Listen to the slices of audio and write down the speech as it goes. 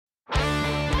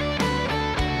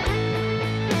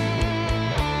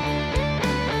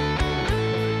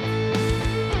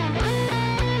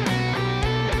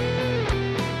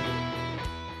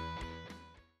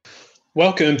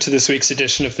Welcome to this week's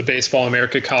edition of the Baseball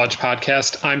America College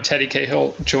Podcast. I'm Teddy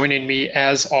Cahill. Joining me,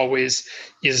 as always,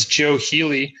 is Joe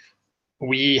Healy.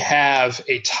 We have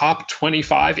a top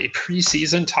 25, a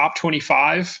preseason top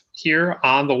 25 here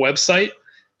on the website.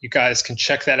 You guys can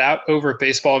check that out over at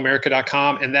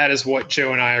baseballamerica.com. And that is what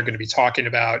Joe and I are going to be talking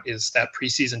about, is that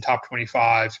preseason top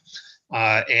 25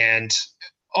 and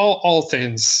all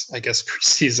things, I guess,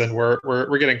 preseason.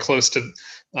 We're getting close to,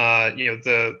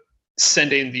 the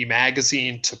sending the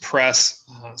magazine to press.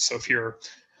 So if you're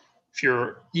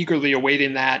eagerly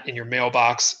awaiting that in your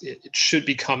mailbox, it should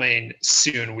be coming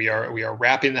soon. We are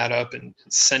wrapping that up and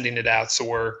sending it out. So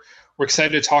we're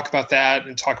excited to talk about that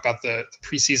and talk about the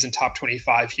preseason top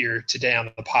 25 here today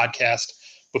on the podcast.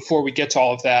 Before we get to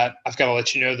all of that, I've got to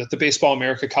let you know that the Baseball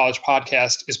America College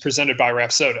Podcast is presented by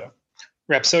Rapsodo.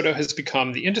 Rapsodo has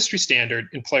become the industry standard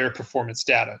in player performance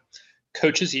data.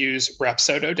 Coaches use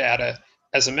Rapsodo data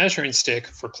as a measuring stick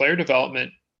for player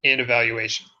development and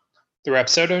evaluation. The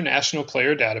Rapsodo National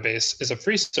Player Database is a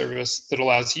free service that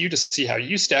allows you to see how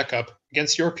you stack up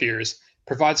against your peers,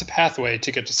 provides a pathway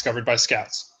to get discovered by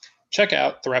scouts. Check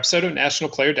out the Rapsodo National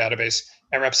Player Database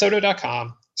at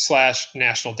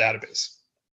rapsodo.com/national database.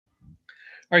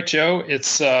 All right, Joe,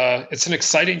 it's an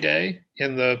exciting day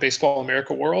in the Baseball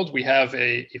America world. We have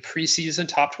a preseason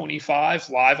top 25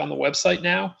 live on the website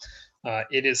now.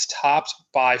 It is topped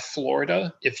by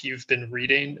Florida. If you've been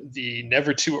reading the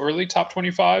Never Too Early top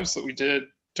 25s that we did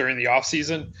during the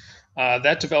offseason,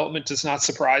 that development does not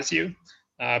surprise you.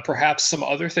 Perhaps some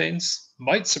other things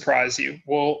might surprise you.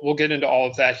 We'll get into all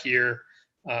of that here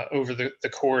over the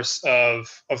course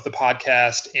of the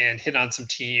podcast and hit on some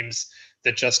teams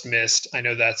that just missed. I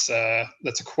know that's a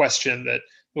question that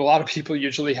a lot of people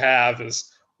usually have,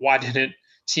 is why didn't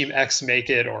Team X make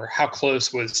it, or how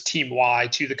close was Team Y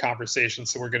to the conversation?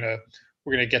 So we're gonna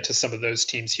get to some of those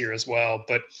teams here as well.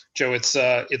 But Joe, it's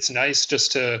nice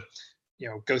just to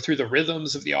go through the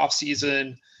rhythms of the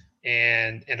offseason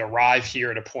and arrive here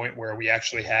at a point where we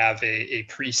actually have a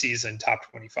preseason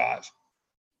top 25.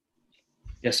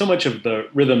 Yeah, so much of the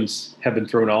rhythms have been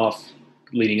thrown off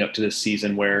leading up to this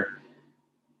season, where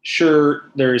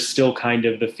sure, there is still kind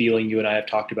of the feeling you and I have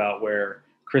talked about where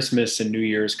Christmas and New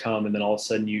Year's come, and then all of a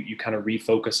sudden you kind of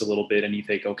refocus a little bit and you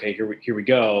think, okay, here we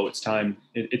go. It's time.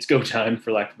 It's go time,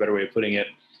 for lack of a better way of putting it.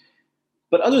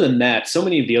 But other than that, so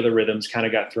many of the other rhythms kind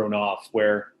of got thrown off,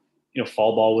 where,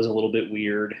 fall ball was a little bit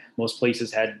weird. Most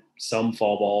places had some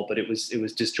fall ball, but it was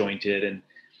disjointed, and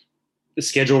the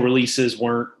schedule releases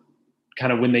weren't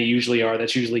kind of when they usually are.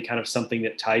 That's usually kind of something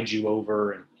that tied you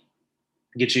over and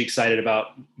get you excited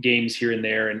about games here and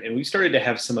there. And we started to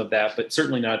have some of that, but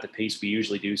certainly not at the pace we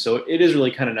usually do. So it is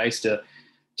really kind of nice to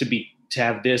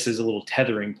have this as a little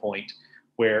tethering point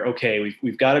where, okay,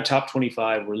 we've got a top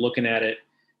 25, we're looking at it,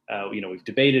 we've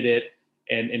debated it,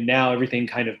 and now everything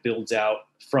kind of builds out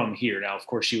from here. Now, of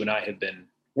course, you and I have been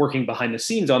working behind the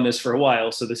scenes on this for a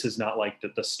while, so this is not like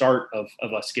the start of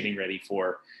us getting ready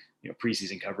for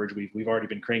preseason coverage. We've already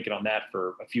been cranking on that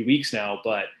for a few weeks now,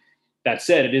 but that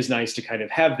said, it is nice to kind of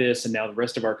have this, and now the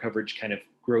rest of our coverage kind of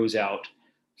grows out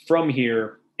from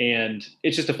here, and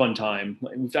it's just a fun time.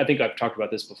 I think I've talked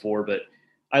about this before, but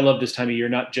I love this time of year,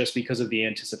 not just because of the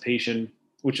anticipation,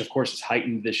 which of course is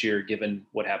heightened this year given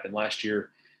what happened last year,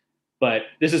 but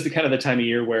this is the kind of the time of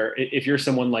year where if you're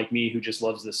someone like me who just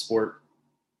loves this sport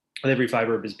with every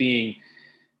fiber of his being,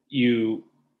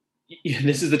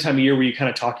 this is the time of year where you kind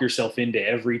of talk yourself into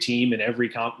every team and every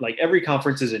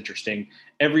conference is interesting.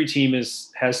 Every team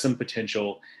has some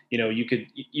potential. You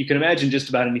can imagine just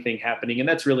about anything happening, and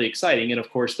that's really exciting. And of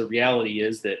course, the reality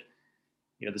is that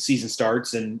the season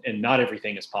starts and not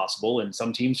everything is possible, and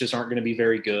some teams just aren't going to be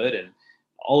very good, and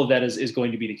all of that is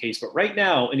going to be the case. But right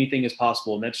now, anything is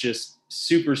possible, and that's just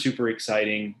super, super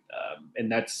exciting.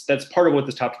 And that's part of what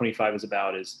this top 25 is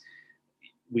about. Is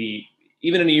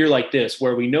even in a year like this,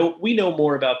 where we know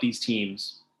more about these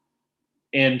teams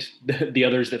and the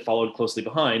others that followed closely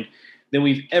behind than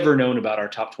we've ever known about our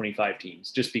top 25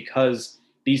 teams, just because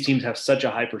these teams have such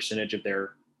a high percentage of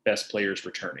their best players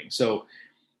returning. So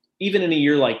even in a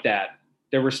year like that,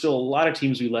 there were still a lot of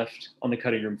teams we left on the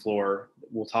cutting room floor.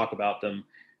 We'll talk about them.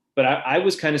 But I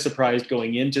was kind of surprised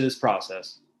going into this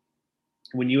process.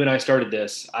 When you and I started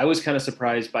this, I was kind of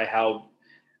surprised by how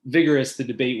vigorous the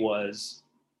debate was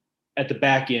at the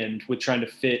back end with trying to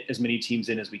fit as many teams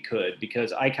in as we could,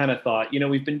 because I kind of thought,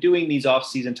 we've been doing these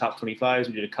off-season top 25s.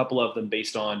 We did a couple of them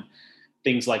based on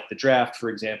things like the draft, for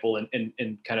example,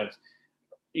 and kind of,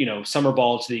 summer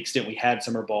ball to the extent we had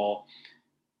summer ball.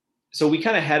 So we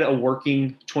kind of had a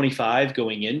working 25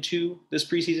 going into this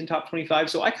preseason top 25.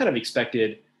 So I kind of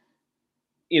expected,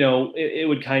 it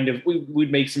would kind of,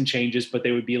 we'd make some changes, but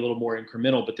they would be a little more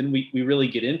incremental. But then we really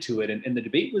get into it. And the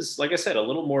debate was, like I said, a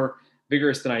little more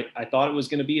vigorous than I thought it was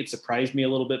going to be. It surprised me a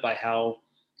little bit by how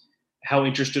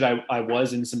interested I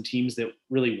was in some teams that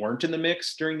really weren't in the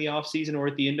mix during the offseason or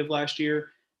at the end of last year.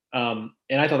 And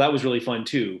I thought that was really fun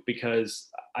too, because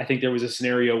I think there was a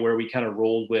scenario where we kind of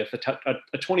rolled with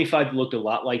a 25 that looked a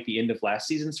lot like the end of last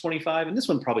season's 25. And this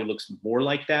one probably looks more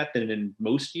like that than in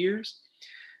most years.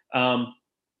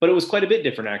 But it was quite a bit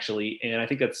different actually. And I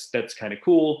think that's kind of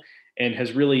cool and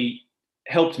has really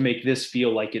helped make this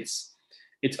feel like its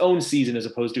own season as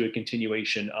opposed to a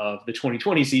continuation of the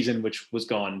 2020 season, which was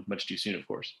gone much too soon, of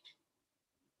course.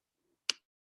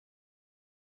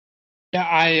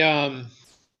 Yeah,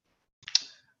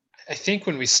 I think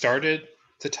when we started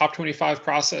the top 25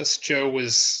 process, Joe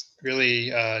was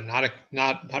really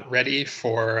not ready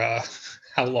for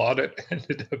how long it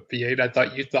ended up being. I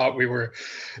thought you thought we were.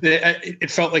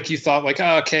 It felt like you thought like,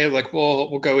 oh, okay, like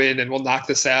we'll go in and we'll knock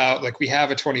this out. Like we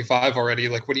have a 25 already.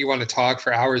 Like, what do you want to talk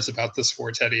for hours about this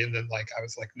for, Teddy? And then like I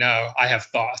was like, no, I have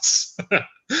thoughts.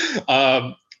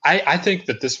 I think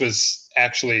that this was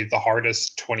actually the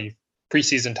hardest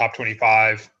preseason top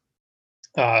 25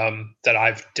 that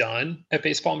I've done at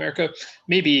Baseball America,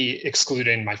 maybe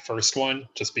excluding my first one,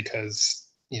 just because,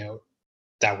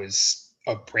 that was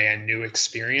a brand new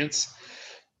experience.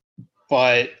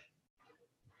 But,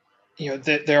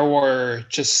 there were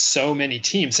just so many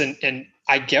teams and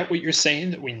I get what you're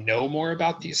saying that we know more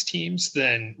about these teams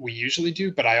than we usually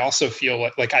do, but I also feel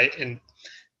and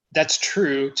that's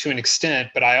true to an extent,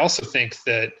 but I also think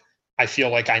that I feel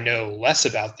like I know less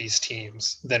about these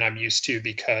teams than I'm used to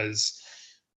because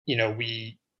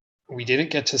we didn't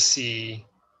get to see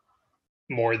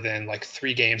more than like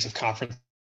 3 games of conference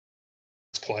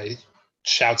play.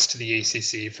 Shouts to the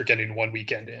ACC for getting 1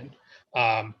 weekend in.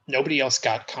 Nobody else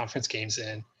got conference games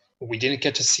in. We didn't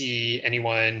get to see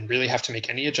anyone really have to make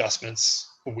any adjustments.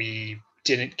 We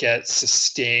didn't get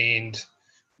sustained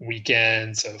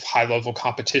weekends of high-level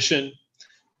competition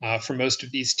for most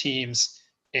of these teams.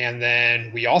 And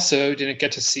then we also didn't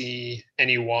get to see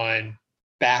anyone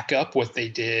back up what they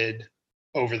did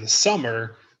over the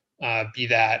summer, be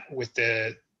that with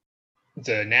the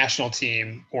national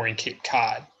team or in Cape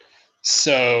Cod.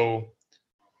 So,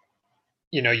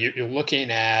 you're looking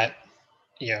at,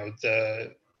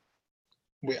 I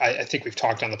think we've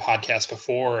talked on the podcast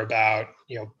before about,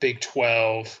 Big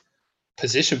 12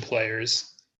 position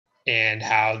players and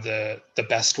how the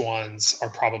best ones are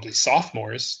probably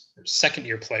sophomores or second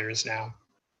year players now.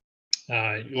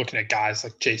 You're looking at guys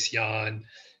like Jace Young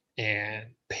and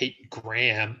Peyton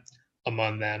Graham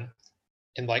among them.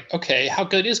 And like, okay, how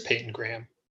good is Peyton Graham?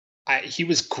 He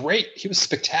was great. He was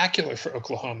spectacular for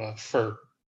Oklahoma for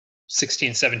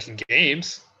 16, 17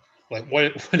 games. Like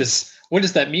what does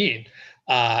that mean?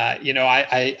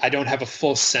 I don't have a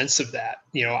full sense of that.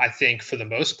 I think for the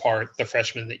most part, the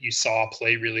freshmen that you saw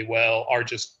play really well are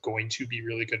just going to be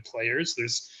really good players.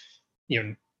 There's,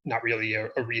 not really a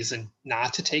reason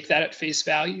not to take that at face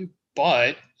value. But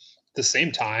at the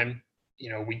same time,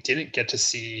 we didn't get to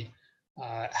see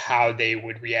how they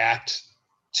would react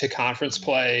to conference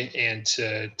play and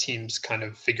to teams kind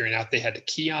of figuring out they had to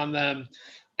key on them,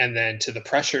 and then to the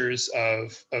pressures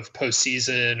of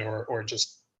postseason or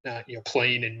just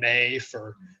playing in May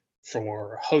for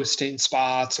hosting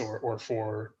spots or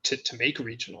for to make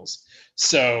regionals.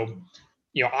 So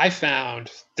I found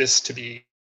this to be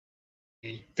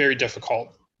very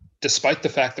difficult, despite the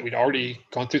fact that we'd already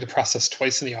gone through the process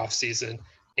twice in the off season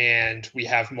and we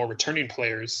have more returning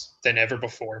players than ever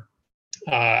before.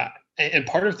 And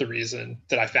part of the reason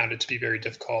that I found it to be very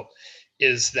difficult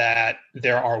is that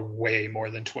there are way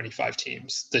more than 25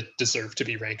 teams that deserve to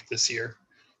be ranked this year.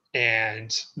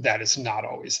 And that is not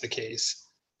always the case.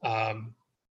 There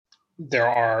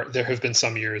have been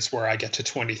some years where I get to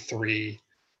 23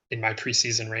 in my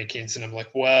preseason rankings and I'm like,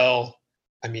 well,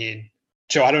 I mean,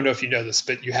 Joe, I don't know if you know this,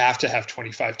 but you have to have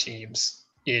 25 teams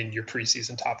in your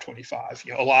preseason top 25.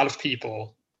 A lot of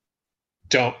people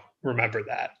don't remember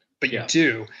that, but you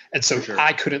do. And so sure.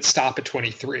 I couldn't stop at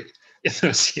 23 in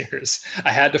those years.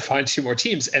 I had to find 2 more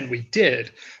teams, and we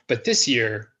did. But this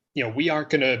year, we aren't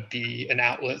going to be an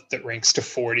outlet that ranks to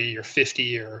 40 or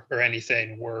 50 or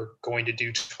anything. We're going to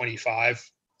do 25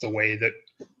 the way that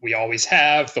we always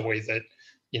have, the way that,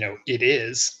 it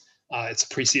is. It's a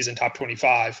preseason top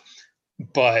 25.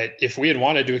 But if we had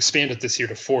wanted to expand it this year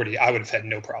to 40, I would have had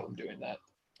no problem doing that.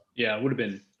 Yeah, it would have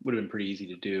been pretty easy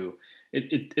to do.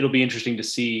 It'll be interesting to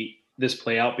see this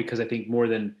play out, because I think more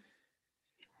than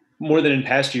in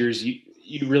past years,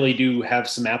 you really do have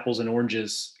some apples and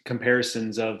oranges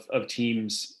comparisons of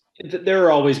teams there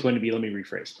are always going to be, let me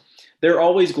rephrase, there are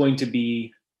always going to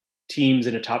be teams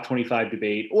in a top 25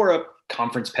 debate or a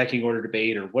conference pecking order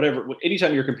debate or whatever.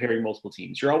 Anytime you're comparing multiple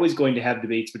teams, you're always going to have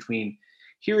debates between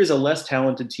here is a less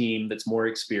talented team that's more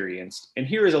experienced, and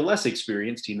here is a less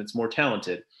experienced team that's more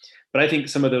talented. But I think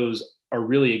some of those are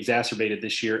really exacerbated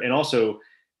this year. And also,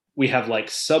 we have like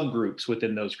subgroups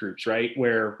within those groups, right?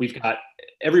 Where we've got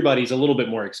everybody's a little bit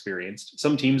more experienced.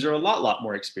 Some teams are a lot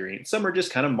more experienced. Some are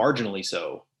just kind of marginally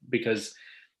so because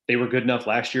they were good enough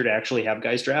last year to actually have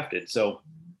guys drafted. So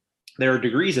there are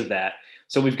degrees of that.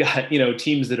 So we've got,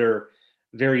 teams that are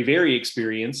very, very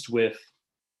experienced with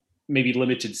maybe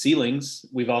limited ceilings.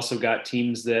 We've also got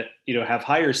teams that, have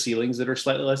higher ceilings that are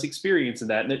slightly less experienced in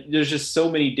that. And there's just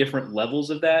so many different levels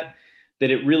of that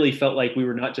it really felt like we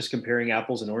were not just comparing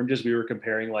apples and oranges. We were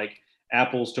comparing like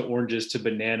apples to oranges to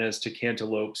bananas to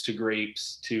cantaloupes to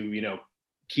grapes to,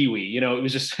 kiwi. It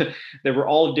was just, there were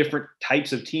all different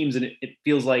types of teams. And it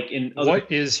feels like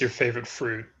What is your favorite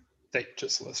fruit that you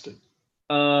just listed?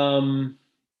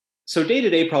 So day to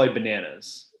day, probably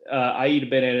bananas. I eat a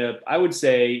banana, I would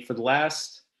say for the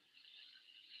last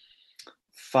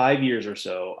 5 years or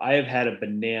so, I have had a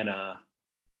banana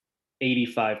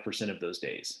 85% of those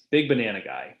days. Big banana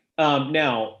guy.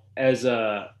 Now,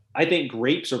 I think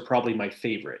grapes are probably my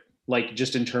favorite. Like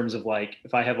just in terms of like,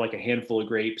 if I have like a handful of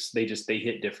grapes, they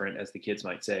hit different, as the kids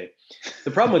might say.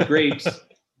 The problem with grapes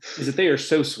is that they are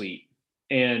so sweet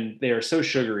and they are so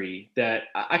sugary that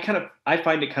I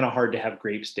find it kind of hard to have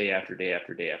grapes day after day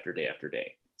after day after day after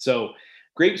day. So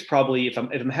grapes probably, if I'm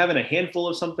having a handful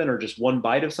of something or just one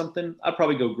bite of something, I'd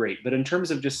probably go grape. But in terms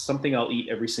of just something I'll eat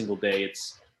every single day,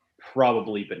 it's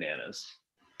probably bananas.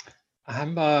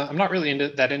 I'm not really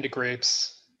into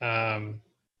grapes.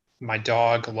 My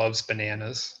dog loves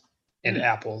bananas and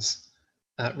apples.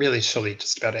 Really, she'll eat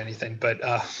just about anything, but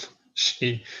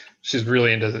she's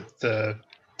really into the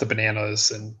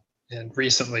bananas and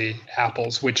recently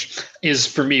apples, which is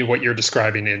for me what you're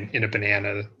describing in a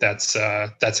banana. That's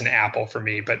an apple for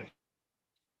me, but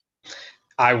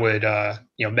I would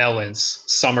melons,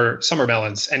 summer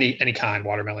melons, any kind,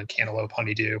 watermelon, cantaloupe,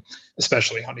 honeydew,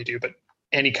 especially honeydew, but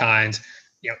any kind.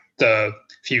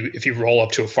 If you roll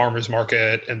up to a farmer's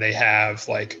market and they have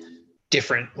like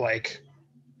different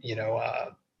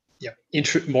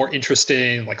more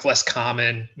interesting, like less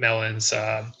common melons,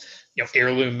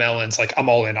 heirloom melons, like I'm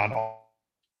all in on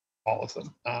all of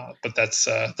them. But that's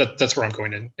where I'm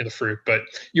going in the fruit. But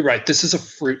you're right. This is a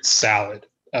fruit salad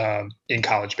in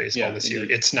college baseball this year.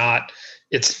 It's not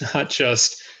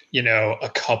just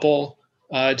a couple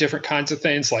different kinds of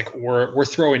things. Like we're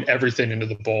throwing everything into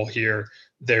the bowl here.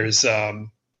 There's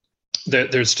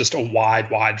just a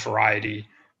wide variety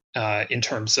in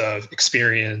terms of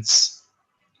experience,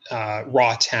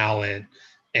 raw talent,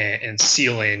 and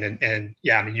ceiling, and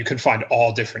you can find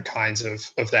all different kinds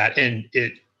of that, and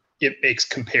it makes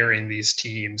comparing these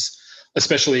teams,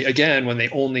 especially again when they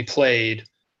only played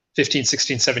 15,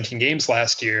 16, 17 games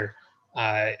last year,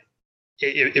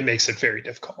 it makes it very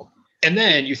difficult. And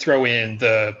then you throw in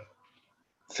the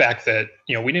fact that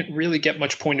we didn't really get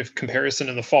much point of comparison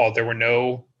in the fall. There were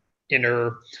no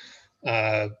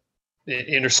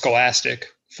interscholastic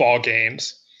fall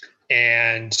games.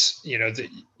 And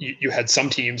you had some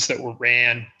teams that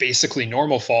ran basically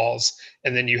normal falls,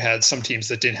 and then you had some teams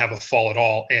that didn't have a fall at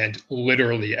all, and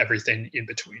literally everything in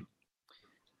between.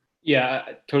 Yeah,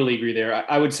 I totally agree there.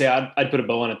 I would say I'd put a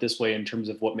bow on it this way in terms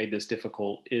of what made this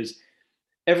difficult is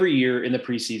every year in the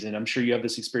preseason, I'm sure you have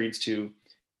this experience too,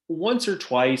 once or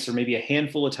twice or maybe a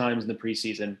handful of times in the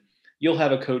preseason, you'll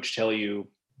have a coach tell you,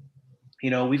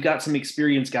 we've got some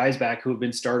experienced guys back who have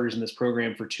been starters in this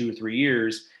program for 2 or 3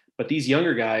 years, but these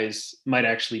younger guys might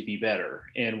actually be better.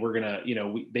 And we're going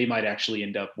to, they might actually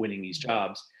end up winning these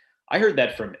jobs. I heard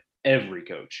that from every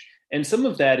coach. And some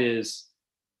of that is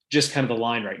just kind of the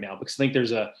line right now, because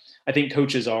I think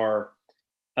coaches are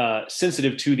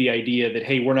sensitive to the idea that,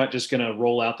 hey, we're not just going to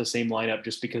roll out the same lineup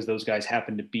just because those guys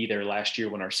happened to be there last year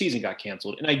when our season got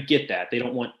canceled. And I get that. They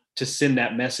don't want to send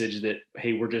that message that,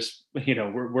 hey, we're just,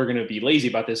 we're going to be lazy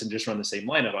about this and just run the same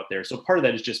lineup out there. So part of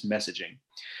that is just messaging.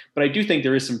 But I do think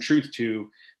there is some truth to,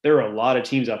 there are a lot of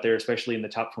teams out there, especially in the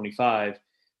top 25,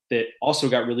 that also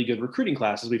got really good recruiting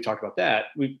classes. We've talked about that.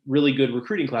 We've really good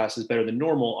recruiting classes, better than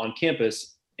normal on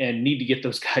campus, and need to get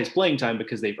those guys playing time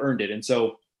because they've earned it. And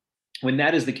so when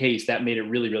that is the case, that made it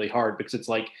really, really hard, because it's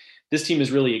like, this team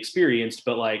is really experienced,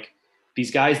 but like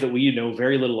these guys that we know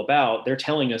very little about, they're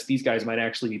telling us these guys might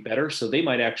actually be better. So they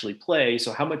might actually play.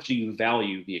 So how much do you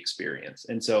value the experience?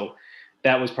 And so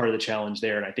that was part of the challenge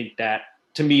there. And I think that,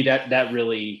 to me, that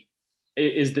really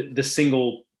is the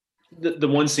single the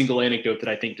one single anecdote that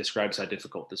I think describes how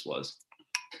difficult this was.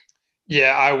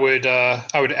 Yeah, I would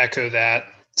echo that.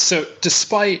 So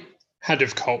despite how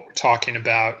difficult we're talking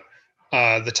about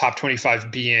the top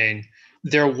 25 being,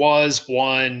 there was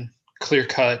one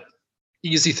clear-cut,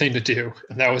 easy thing to do,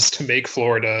 and that was to make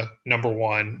Florida number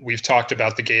one. We've talked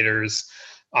about the Gators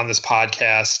on this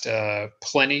podcast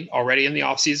plenty already in the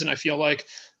offseason, I feel like.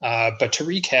 But to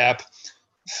recap,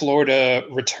 Florida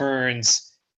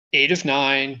returns 8 of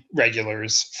 9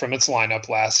 regulars from its lineup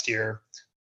last year.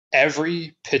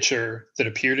 Every pitcher that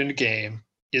appeared in a game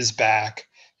is back.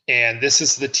 And this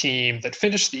is the team that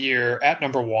finished the year at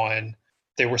number one.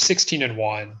 They were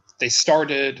 16-1. They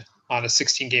started on a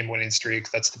 16-game winning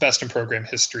streak. That's the best in program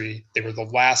history. They were the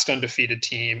last undefeated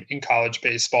team in college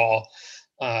baseball.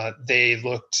 They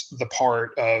looked the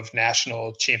part of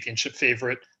national championship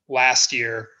favorite last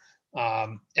year.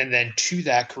 And then to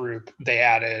that group, they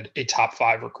added a top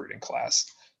 5 recruiting class.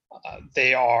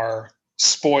 They are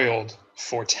spoiled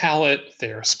for talent.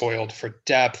 They are spoiled for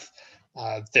depth.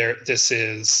 This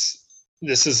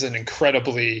is an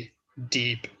incredibly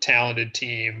deep, talented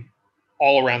team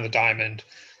all around the diamond.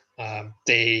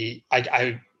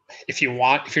 If you're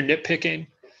nitpicking,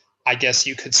 I guess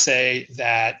you could say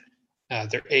that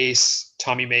their ace,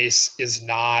 Tommy Mace, is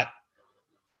not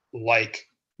like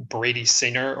Brady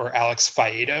Singer or Alex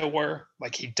Faedo were.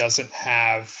 Like, he doesn't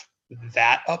have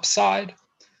that upside,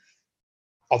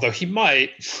 although he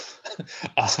might.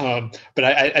 But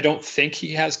I don't think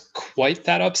he has quite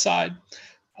that upside.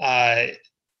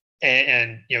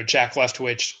 And Jack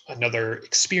Leftwich, another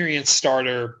experienced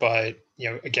starter, but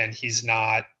again, he's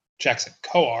not Jackson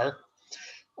Coar.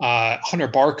 Hunter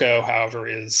Barco, however,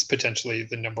 is potentially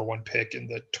the number one pick in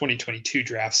the 2022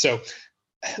 draft. So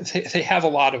they have a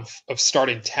lot of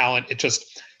starting talent. It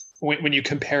just, when you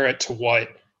compare it to what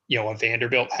a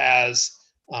Vanderbilt has,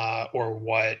 or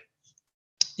what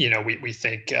we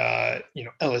think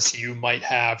LSU might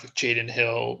have, Jaden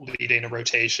Hill leading a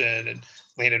rotation and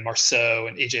Landon Marceau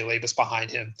and AJ Labus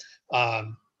behind him.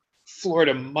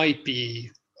 Florida might be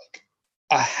like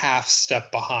a half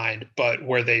step behind, but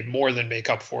where they more than make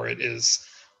up for it is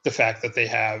the fact that they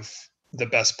have the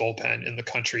best bullpen in the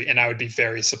country. And I would be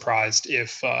very surprised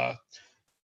if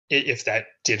that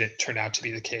didn't turn out to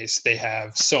be the case. They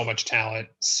have so much talent,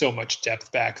 so much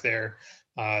depth back there.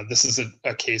 This is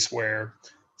a case where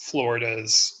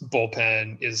Florida's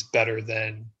bullpen is better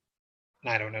than,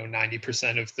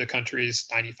 90% of the country's,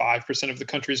 95% of the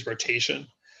country's rotation.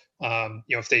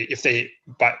 If they,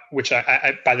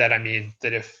 by that I mean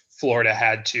that if Florida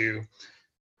had to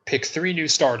pick 3 new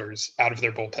starters out of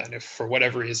their bullpen, if for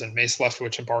whatever reason Mace,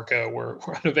 Leftwich, and Barco were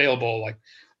unavailable, like,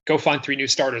 go find 3 new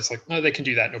starters. Like, no, they can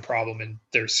do that, no problem, and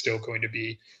they're still going to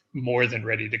be more than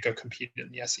ready to go compete in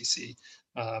the SEC.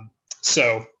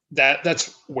 So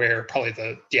that's where probably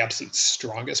the absolute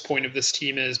strongest point of this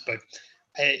team is. But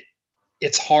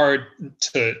it's hard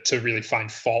to really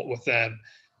find fault with them.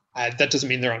 That doesn't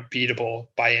mean they're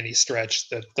unbeatable by any stretch.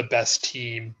 The best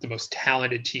team, the most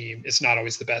talented team, is not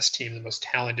always the best team. The most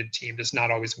talented team does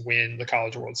not always win the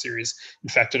College World Series. In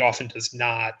fact, it often does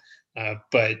not.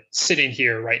 But sitting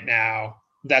here right now,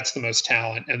 that's the most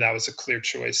talent, and that was a clear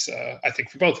choice, I think,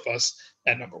 for both of us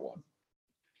at number one.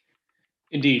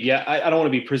 Indeed. Yeah, I don't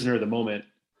want to be prisoner of the moment,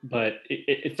 but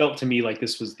it felt to me like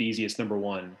this was the easiest number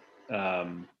one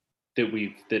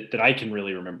that I can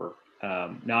really remember.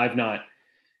 Now, I've not,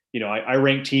 I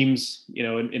ranked teams,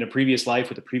 in a previous life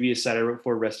with a previous site I wrote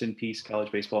for, rest in peace,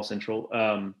 College Baseball Central.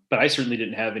 But I certainly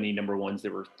didn't have any number ones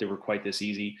that were quite this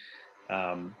easy.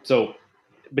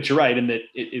 But you're right in that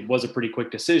it was a pretty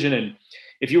quick decision. And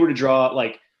if you were to draw,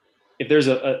 like, if there's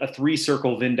a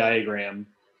 3-circle Venn diagram,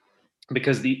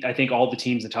 because I think all the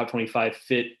teams in the top 25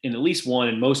 fit in at least one,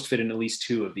 and most fit in at least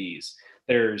 2 of these.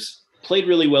 There's played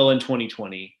really well in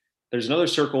 2020. There's another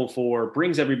circle for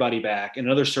brings everybody back, and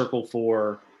another circle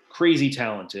for crazy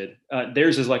talented.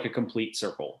 Theirs is like a complete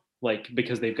circle, like,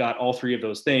 because they've got all 3 of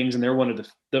those things, and they're one of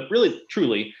the really,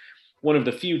 truly one of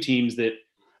the few teams that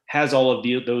has all of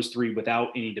those 3 without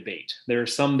any debate. There are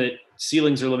some that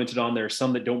ceilings are limited on. There are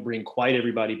some that don't bring quite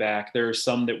everybody back. There are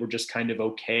some that were just kind of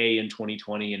okay in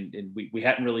 2020, and we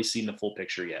hadn't really seen the full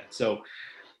picture yet. So,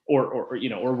 or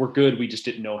we're good. We just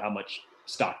didn't know how much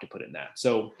stock to put in that.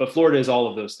 So, but Florida is all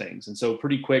of those things. And so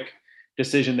pretty quick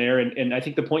decision there. And I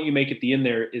think the point you make at the end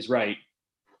there is right,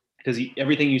 because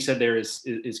everything you said there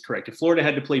is correct. If Florida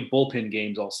had to play bullpen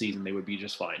games all season, they would be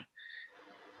just fine.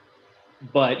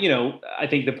 But, I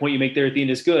think the point you make there at the end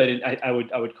is good. And I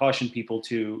would caution people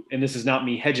to, and this is not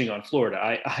me hedging on Florida.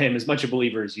 I am as much a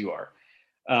believer as you are.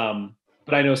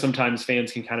 But I know sometimes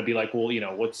fans can kind of be like, well,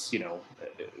 what's,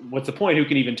 what's the point? Who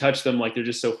can even touch them? Like they're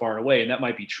just so far away. And that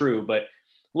might be true. But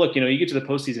look, you get to the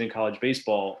postseason in college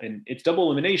baseball and it's double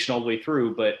elimination all the way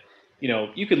through. But,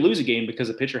 you could lose a game because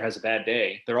a pitcher has a bad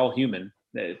day. They're all human.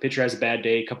 The pitcher has a bad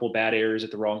day, a couple of bad errors at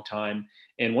the wrong time.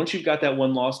 And once you've got that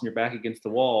one loss and your back's against the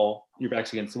wall,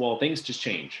 things just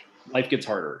change. Life gets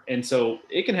harder. And so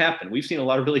it can happen. We've seen a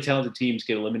lot of really talented teams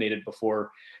get eliminated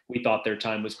before we thought their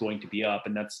time was going to be up.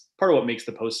 And that's part of what makes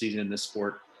the postseason in this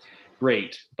sport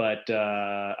great. But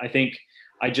I think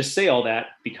I just say all that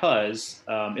because,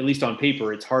 at least on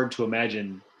paper, it's hard to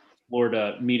imagine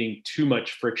Florida meeting too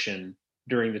much friction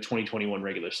during the 2021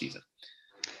 regular season.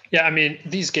 Yeah, I mean,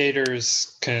 these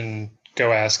Gators can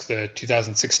go ask the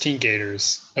 2016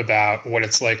 Gators about what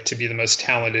it's like to be the most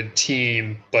talented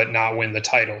team but not win the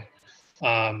title.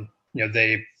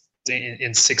 They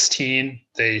in 16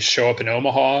 they show up in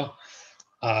Omaha,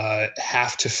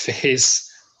 have to face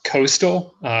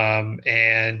Coastal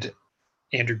and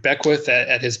Andrew Beckwith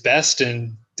at his best,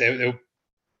 and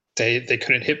they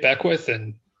couldn't hit Beckwith,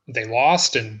 and they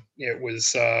lost, and it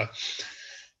was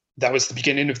that was the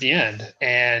beginning of the end.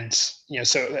 And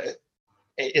so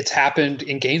it's happened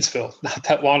in Gainesville not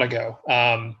that long ago.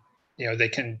 I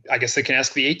guess they can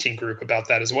ask the 18 group about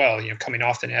that as well. Coming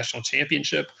off the national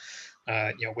championship,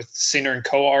 with Singer and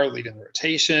Coar leading the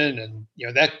rotation, and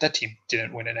that team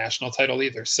didn't win a national title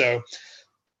either. So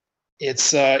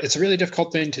it's a really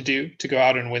difficult thing to do, to go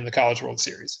out and win the College World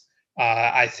Series.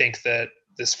 I think that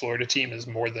this Florida team is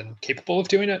more than capable of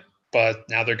doing it, but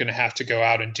now they're going to have to go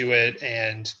out and do it.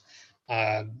 And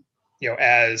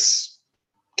as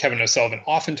Kevin O'Sullivan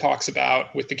often talks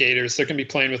about with the Gators, they're going to be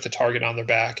playing with the target on their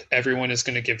back. Everyone is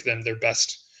going to give them their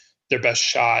best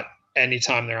shot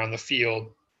anytime they're on the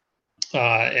field,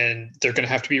 and they're going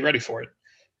to have to be ready for it.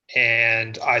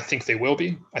 And I think they will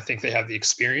be. I think they have the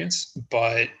experience,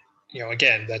 but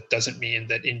again, that doesn't mean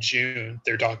that in June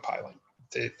they're dogpiling.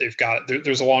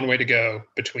 There's a long way to go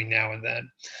between now and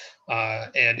then,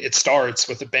 and it starts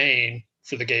with a bang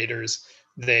for the Gators.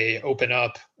 They open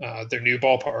up their new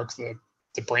ballpark,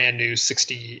 the brand new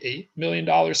 $68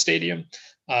 million stadium,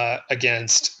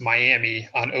 against Miami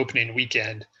on opening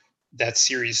weekend. That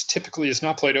series typically is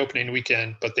not played opening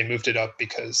weekend, but they moved it up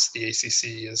because the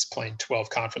ACC is playing 12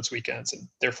 conference weekends and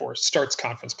therefore starts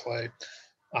conference play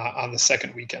on the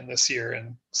second weekend this year.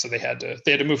 And so they had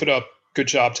to move it up. Good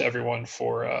job to everyone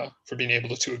for being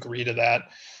able to agree to that,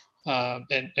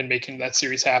 and making that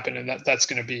series happen. And that's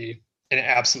going to be an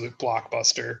absolute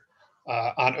blockbuster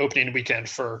on opening weekend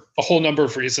for a whole number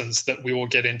of reasons that we will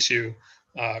get into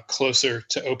closer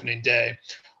to opening day.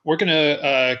 We're going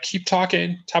to keep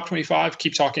talking top 25,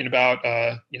 keep talking about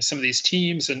some of these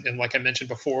teams. And like I mentioned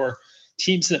before,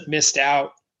 teams that missed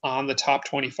out on the top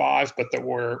 25, but that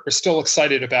we're still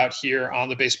excited about here on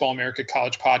the Baseball America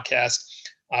College podcast.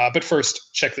 But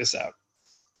first, check this out.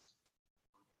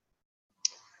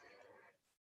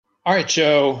 All right,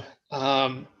 Joe.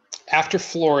 After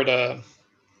Florida,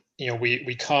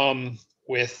 we come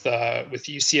with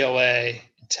UCLA,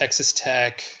 Texas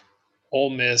Tech, Ole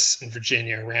Miss, and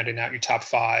Virginia rounding out your top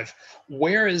five.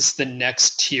 Where is the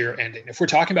next tier ending? If we're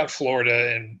talking about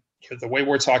Florida and the way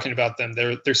we're talking about them,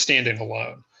 they're standing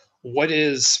alone. What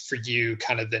is for you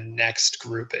kind of the next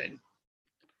grouping?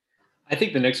 I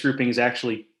think the next grouping is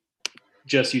actually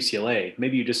just UCLA.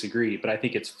 Maybe you disagree, but I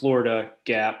think it's Florida,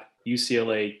 Gap,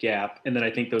 UCLA, Gap, and then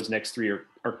I think those next three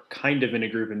are kind of in a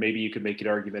group, and maybe you could make an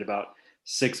argument about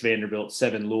 6 Vanderbilt,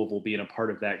 7 Louisville being a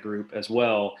part of that group as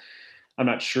well. I'm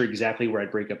not sure exactly where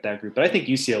I'd break up that group, but I think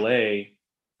UCLA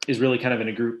is really kind of in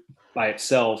a group by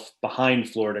itself behind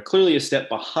Florida, clearly a step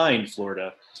behind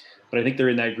Florida, but I think they're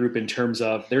in that group in terms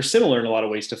of they're similar in a lot of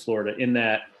ways to Florida in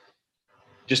that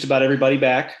just about everybody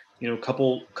back,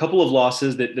 couple of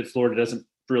losses that Florida doesn't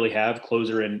really have.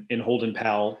 Closer in Holden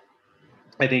Powell,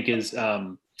 I think is,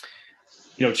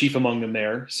 chief among them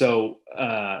there. So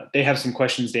they have some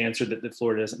questions to answer that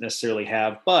Florida doesn't necessarily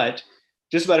have, but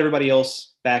just about everybody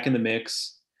else back in the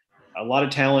mix. A lot of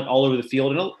talent all over the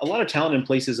field, and a lot of talent in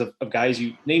places of guys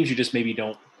names you just maybe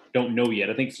don't know yet.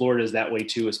 I think Florida is that way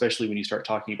too, especially when you start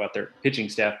talking about their pitching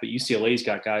staff. But UCLA's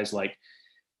got guys like,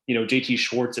 JT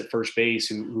Schwartz at first base,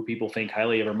 who people think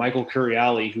highly of, or Michael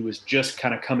Curiali, who was just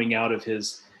kind of coming out of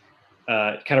his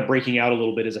kind of breaking out a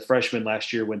little bit as a freshman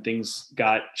last year when things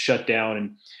got shut down.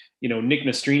 And, Nick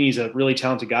Mastrini's a really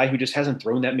talented guy who just hasn't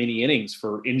thrown that many innings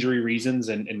for injury reasons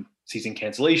and season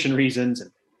cancellation reasons.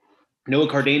 And Noah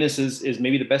Cardenas is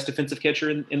maybe the best defensive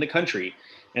catcher in the country.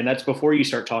 And that's before you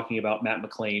start talking about Matt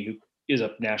McClain, who is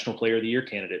a National Player of the Year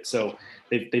candidate. So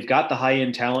they've got the high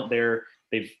end talent there.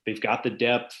 They've got the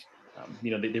depth.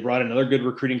 They brought another good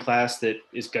recruiting class that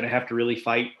is going to have to really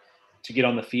fight to get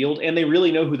on the field, and they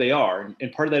really know who they are.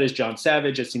 And part of that is John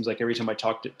Savage. It seems like every time I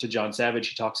talk to John Savage,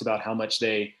 he talks about how much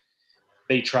they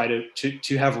try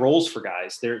to have roles for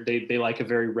guys. They like a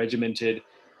very regimented,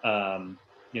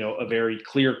 a very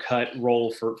clear cut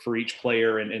role for each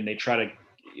player, and they try to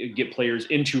get players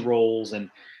into roles and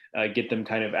get them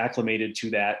kind of acclimated to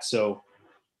that. So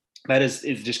that is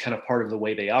just kind of part of the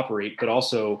way they operate. But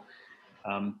also,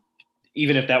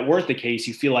 even if that weren't the case,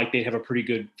 you feel like they have a pretty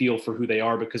good feel for who they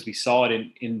are, because we saw it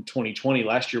in 2020.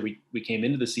 Last year, we came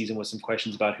into the season with some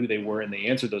questions about who they were, and they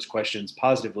answered those questions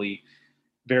positively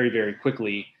very, very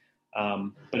quickly.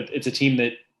 But it's a team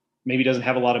that maybe doesn't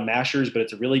have a lot of mashers, but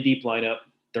it's a really deep lineup.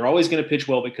 They're always going to pitch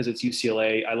well because it's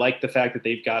UCLA. I like the fact that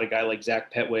they've got a guy like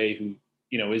Zach Petway who,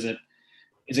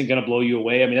 isn't going to blow you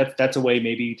away. I mean, that's a way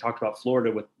maybe you talked about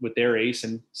Florida with their ace,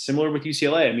 and similar with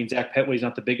UCLA. I mean, Zach Petway's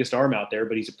not the biggest arm out there,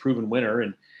 but he's a proven winner.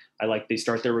 And I like they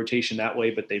start their rotation that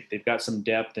way, but they've got some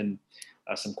depth and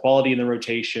some quality in the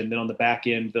rotation. Then on the back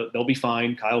end, they'll be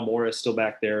fine. Kyle Morris still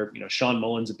back there. Sean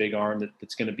Mullen's a big arm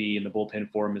that's going to be in the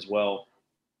bullpen for him as well.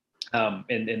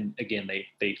 And again,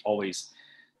 they always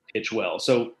pitch well.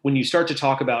 So when you start to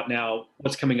talk about now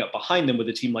what's coming up behind them with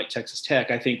a team like Texas Tech,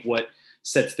 I think what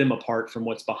sets them apart from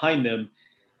what's behind them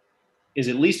is,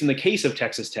 at least in the case of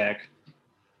Texas Tech,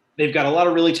 they've got a lot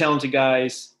of really talented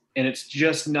guys, and it's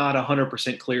just not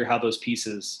 100% clear how those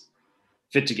pieces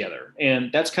fit together.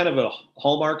 And that's kind of a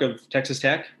hallmark of Texas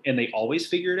Tech, and they always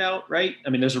figure it out, right? I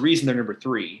mean, there's a reason they're number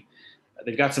 3.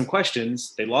 They've got some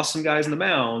questions. They lost some guys in the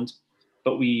mound,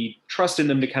 but we trust in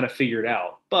them to kind of figure it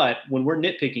out. But when we're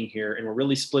nitpicking here and we're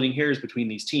really splitting hairs between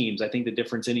these teams, I think the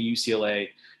difference in a UCLA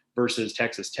versus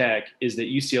Texas Tech is that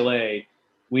UCLA,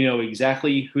 we know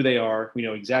exactly who they are. We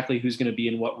know exactly who's going to be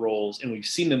in what roles, and we've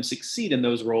seen them succeed in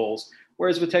those roles.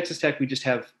 Whereas with Texas Tech, we just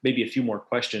have maybe a few more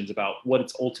questions about what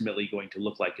it's ultimately going to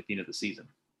look like at the end of the season.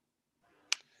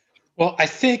 Well, I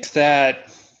think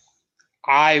that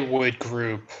I would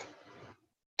group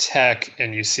Tech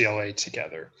and UCLA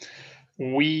together.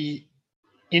 We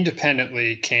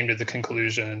independently came to the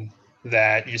conclusion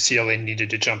that UCLA needed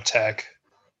to jump Tech.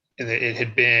 It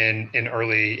had been in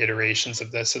early iterations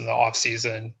of this in the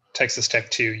offseason, Texas Tech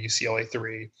 2, UCLA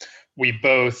 3. We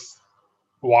both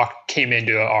came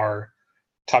into our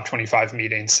top 25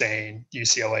 meeting saying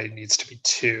UCLA needs to be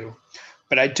 2.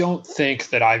 But I don't think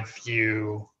that I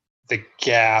view the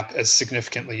gap as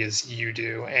significantly as you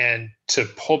do. And to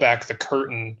pull back the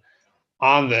curtain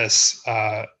on this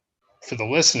for the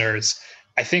listeners,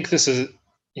 I think this is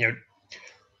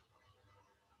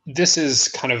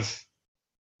kind of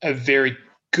a very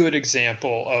good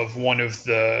example of one of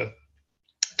the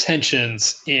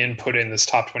tensions in putting this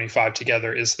top 25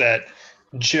 together, is that,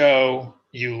 Joe,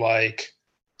 you like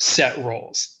set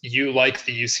roles. You like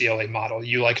the UCLA model.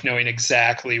 You like knowing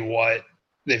exactly what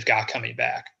they've got coming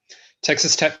back.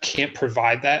 Texas Tech can't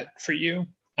provide that for you,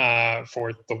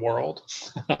 for the world,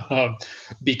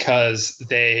 because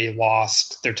they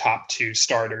lost their top 2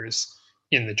 starters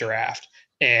in the draft.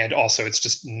 And also, it's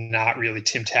just not really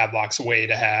Tim Tadlock's way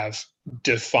to have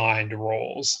defined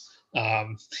roles.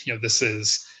 This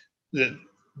is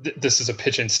a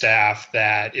pitching staff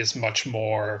that is much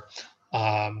more.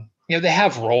 They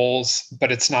have roles,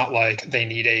 but it's not like they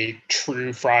need a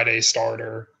true Friday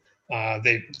starter.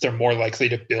 They're more likely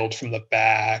to build from the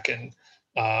back and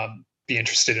be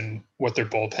interested in what their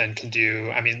bullpen can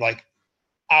do. I mean,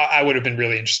 I would have been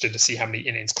really interested to see how many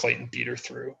innings Clayton Beater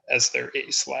threw as their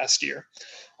ace last year.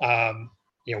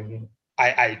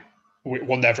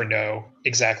 We'll never know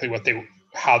exactly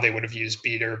how they would have used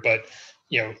Beater, but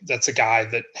that's a guy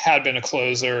that had been a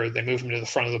closer. They moved him to the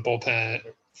front of the bullpen,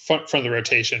 front of the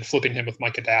rotation, flipping him with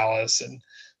Micah Dallas, and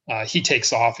he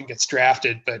takes off and gets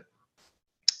drafted. But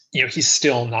he's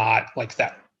still not like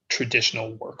that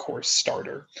traditional workhorse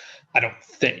starter. I don't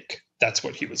think that's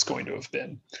what he was going to have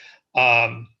been.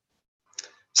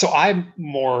 So I'm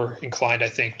more inclined, I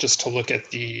think, just to look at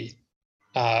the,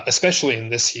 especially in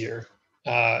this year,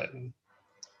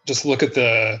 just look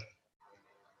at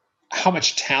how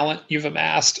much talent you've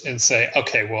amassed and say,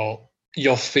 okay, well,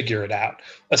 you'll figure it out,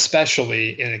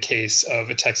 especially in a case of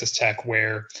a Texas Tech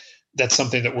where that's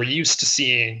something that we're used to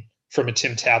seeing from a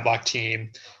Tim Tadlock team.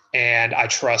 And I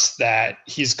trust that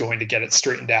he's going to get it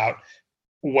straightened out.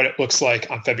 What it looks like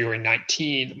on February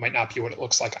 19 might not be what it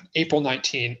looks like on April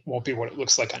 19, won't be what it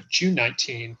looks like on June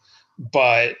 19,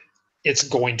 but it's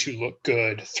going to look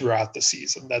good throughout the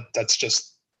season. That's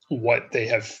just what they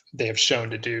have shown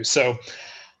to do. So,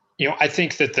 I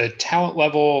think that the talent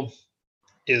level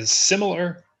is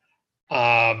similar.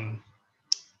 The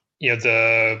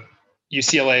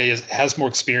UCLA has more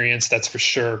experience, that's for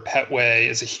sure. Petway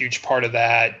is a huge part of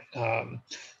that.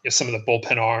 Some of the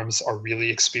bullpen arms are really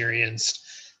experienced,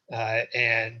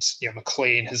 and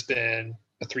McLean has been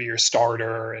a 3-year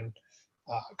starter, and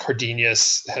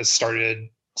Cardenas has started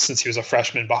since he was a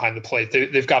freshman behind the plate.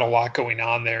 They've got a lot going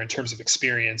on there in terms of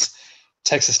experience.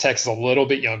 Texas Tech is a little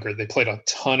bit younger. They played a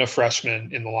ton of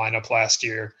freshmen in the lineup last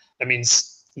year. That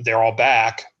means they're all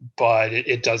back, but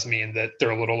it does mean that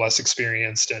they're a little less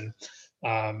experienced. And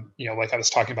like I was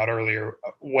talking about earlier,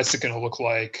 what's it going to look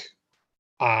like?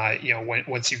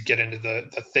 Once you get into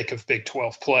the thick of Big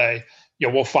 12 play,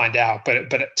 we'll find out.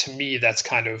 But to me, that's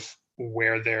kind of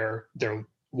where they're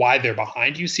why they're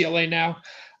behind UCLA now.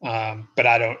 But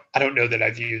I don't know that I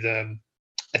view them.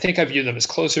 I think I view them as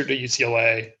closer to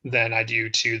UCLA than I do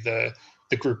to the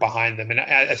group behind them. And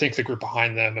I think the group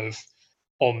behind them of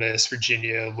Ole Miss,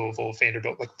 Virginia, Louisville,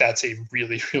 Vanderbilt, like that's a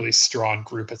really, really strong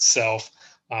group itself.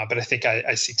 But I think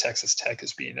I see Texas Tech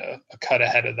as being a cut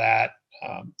ahead of that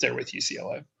there with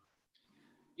UCLA.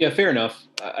 Yeah, fair enough.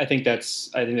 I think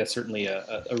that's certainly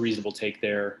a reasonable take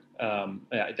there.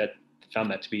 That found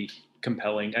that to be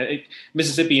compelling.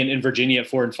 Mississippi and Virginia at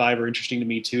 4 and 5 are interesting to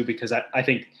me too, because I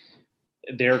think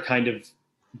they're kind of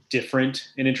different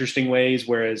in interesting ways.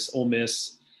 Whereas Ole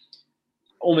Miss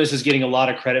is getting a lot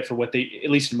of credit for what they,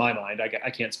 at least in my mind, I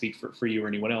can't speak for you or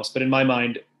anyone else, but in my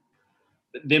mind,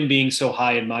 them being so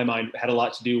high in my mind had a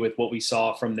lot to do with what we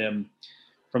saw from him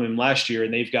last year.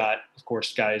 And they've got, of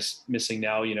course, guys missing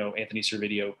now, Anthony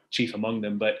Servideo, chief among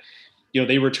them, but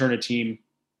they return a team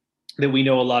that we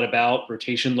know a lot about.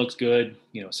 Rotation looks good,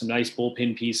 some nice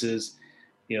bullpen pieces.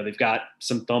 They've got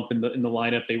some thump in the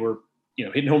lineup. They were,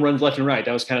 hitting home runs left and right.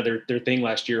 That was kind of their thing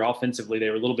last year. Offensively, they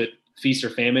were a little bit feast or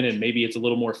famine, and maybe it's a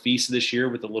little more feast this year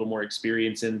with a little more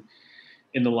experience in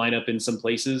the lineup in some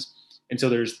places. And so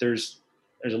there's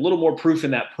a little more proof in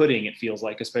that pudding, it feels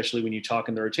like, especially when you talk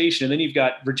in the rotation. And then you've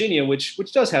got Virginia, which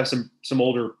does have some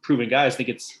older proven guys. I think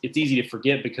it's easy to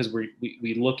forget because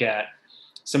we look at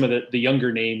some of the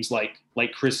younger names like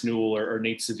Chris Newell or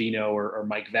Nate Savino or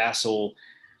Mike Vassell,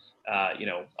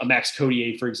 a Max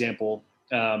Codier, for example.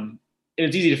 And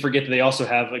it's easy to forget that they also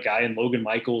have a guy in Logan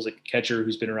Michaels, a catcher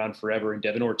who's been around forever, and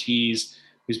Devin Ortiz,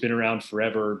 who's been around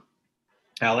forever,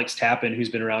 Alex Tappan, who's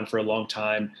been around for a long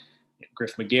time,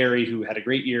 Griff McGarry, who had a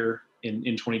great year in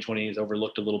 2020, is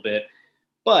overlooked a little bit.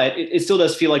 But it still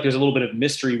does feel like there's a little bit of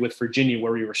mystery with Virginia,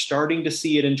 where we were starting to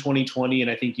see it in 2020.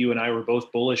 And I think you and I were both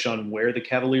bullish on where the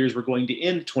Cavaliers were going to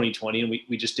end 2020, and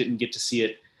we just didn't get to see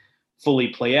it fully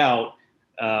play out.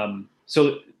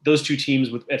 So those two teams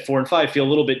at 4 and 5 feel a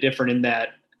little bit different in that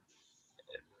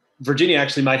Virginia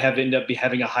actually might end up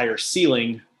having a higher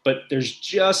ceiling, but there's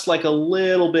just like a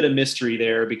little bit of mystery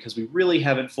there because we really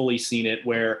haven't fully seen it.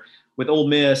 Where with Ole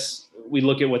Miss, we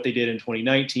look at what they did in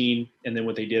 2019 and then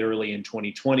what they did early in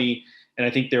 2020. And I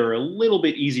think they're a little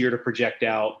bit easier to project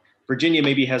out. Virginia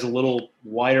maybe has a little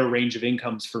wider range of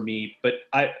outcomes for me, but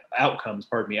outcomes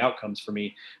for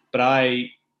me. But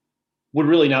I would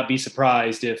really not be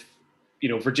surprised if,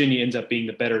 Virginia ends up being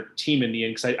the better team in the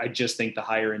end, because I just think the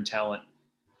higher in talent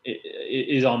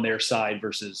is on their side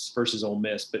versus Ole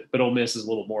Miss. But Ole Miss is feels a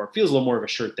little more of a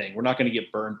sure thing. We're not going to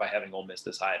get burned by having Ole Miss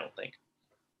this high, I don't think.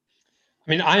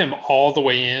 I mean, I am all the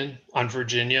way in on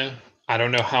Virginia. I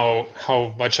don't know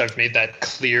how much I've made that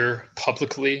clear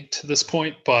publicly to this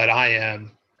point, but I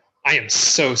am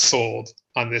so sold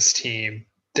on this team.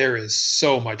 There is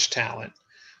so much talent.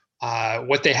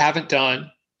 What they haven't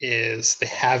done is they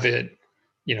haven't,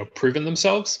 proven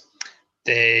themselves.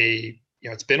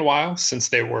 It's been a while since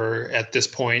they were at this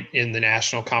point in the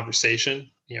national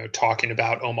conversation, talking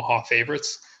about Omaha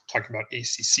favorites, talking about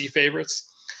ACC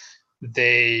favorites.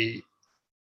 There's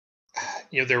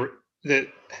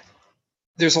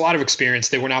a lot of experience.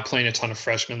 They were not playing a ton of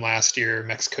freshmen last year.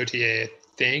 Max Cotier, I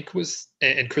think,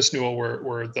 and Chris Newell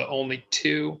were the only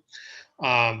two.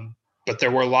 But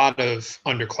there were a lot of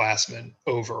underclassmen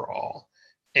overall.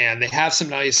 And they have some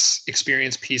nice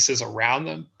experienced pieces around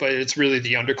them, but it's really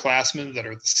the underclassmen that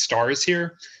are the stars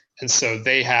here. And so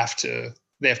they have to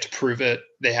prove it.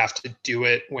 They have to do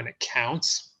it when it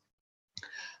counts.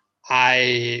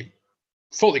 I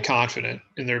fully confident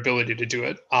in their ability to do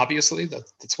it. Obviously,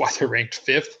 that's why they're ranked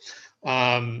 5th.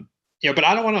 But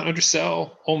I don't want to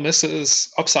undersell Ole Miss's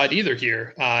upside either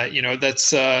here.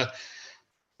 That's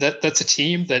a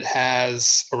team that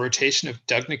has a rotation of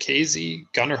Doug Nikhazy,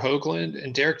 Gunnar Hoagland,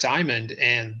 and Derek Diamond,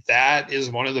 and that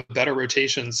is one of the better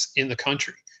rotations in the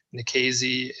country.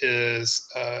 Nikhazy is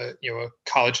a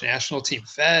college national team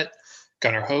vet.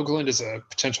 Gunnar Hoagland is a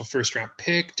potential first-round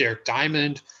pick. Derek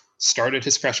Diamond started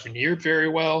his freshman year very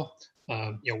well.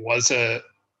 Was a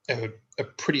a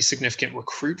pretty significant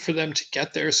recruit for them to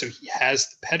get there. So he has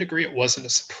the pedigree. It wasn't a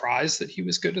surprise that he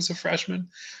was good as a freshman.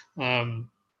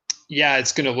 Yeah,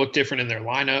 it's going to look different in their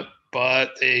lineup,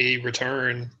 but they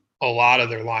return a lot of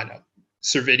their lineup.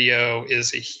 Servideo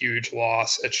is a huge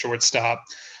loss at shortstop.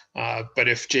 But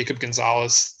if Jacob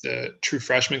Gonzalez, the true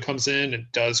freshman, comes in and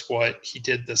does what he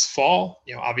did this fall,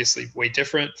 obviously way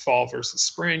different fall versus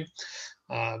spring.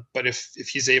 But if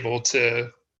he's able to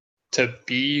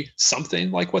be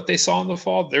something like what they saw in the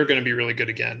fall, they're going to be really good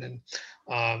again.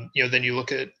 And then you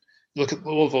look at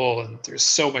Louisville, and there's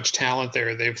so much talent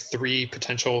there. They have 3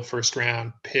 potential first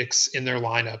round picks in their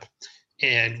lineup,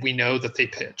 and we know that they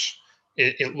pitch.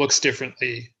 It looks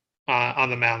differently on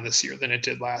the mound this year than it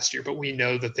did last year, but we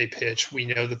know that they pitch. We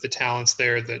know that the talent's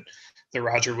there, that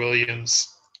Roger Williams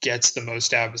gets the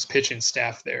most out of his pitching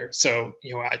staff there. So,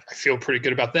 I feel pretty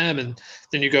good about them. And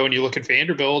then you go and you look at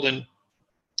Vanderbilt, and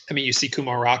you see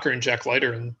Kumar Rocker and Jack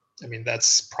Leiter, and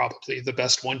that's probably the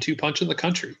best 1-2 punch in the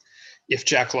country. If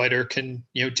Jack Leiter can,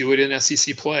 do it in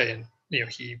SEC play, and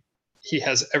he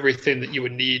has everything that you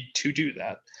would need to do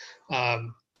that.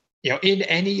 In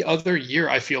any other year,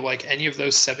 I feel like any of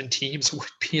those 7 teams would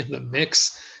be in the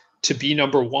mix to be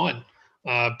number 1.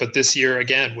 But this year,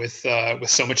 again, with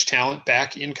so much talent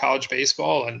back in college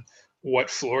baseball, and what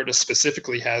Florida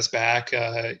specifically has back,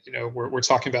 we're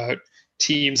talking about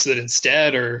teams that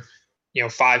instead are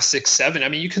 5, 6,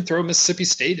 7. You can throw Mississippi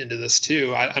State into this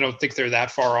too. I don't think they're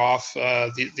that far off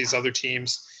these other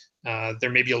teams. They're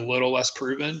maybe a little less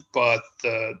proven, but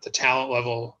the talent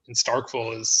level in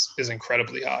Starkville is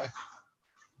incredibly high.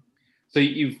 So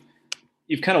you've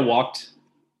kind of walked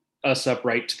us up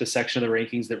right to the section of the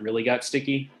rankings that really got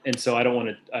sticky, and so I don't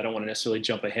want to necessarily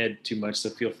jump ahead too much. So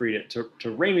feel free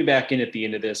to rein me back in at the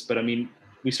end of this. But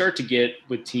we start to get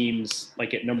with teams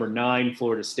like at number 9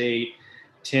 Florida State,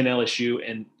 10 LSU,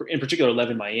 and in particular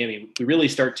 11 Miami. We really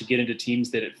start to get into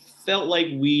teams that it felt like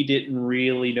we didn't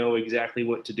really know exactly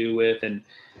what to do with, and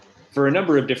for a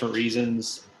number of different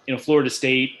reasons. Florida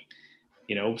State,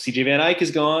 CJ Van Eyck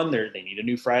is gone. They need a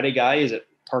new Friday guy. Is it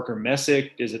Parker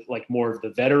Messick? Is it like more of the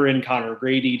veteran Connor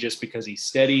Grady just because he's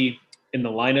steady in the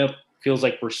lineup? Feels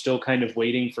like we're still kind of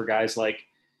waiting for guys like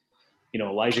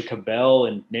Elijah Cabell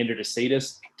and Nander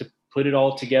DeSatis to put it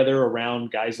all together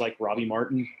around guys like Robbie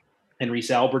Martin and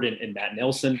Reese Albert and Matt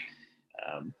Nelson,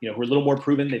 who are a little more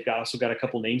proven. They've also got a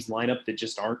couple names in the lineup that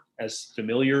just aren't as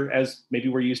familiar as maybe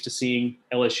we're used to seeing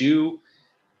LSU.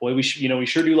 Boy, we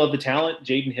sure do love the talent,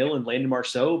 Jaden Hill and Landon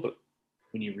Marceau, but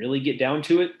when you really get down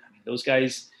to it, those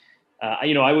guys,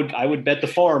 I would bet the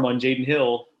farm on Jaden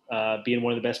Hill being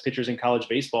one of the best pitchers in college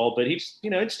baseball, but he's,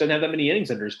 just doesn't have that many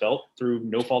innings under his belt through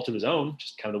no fault of his own,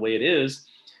 just kind of the way it is.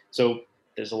 So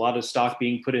there's a lot of stock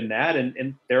being put in that,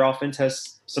 and their offense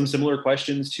has some similar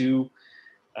questions to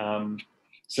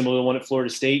similar to the one at Florida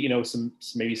State,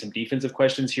 maybe some defensive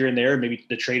questions here and there, maybe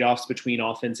the trade-offs between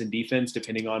offense and defense,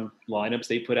 depending on lineups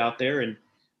they put out there. And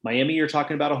Miami, you're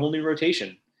talking about a whole new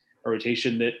rotation, a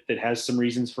rotation that has some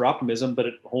reasons for optimism, but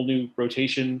a whole new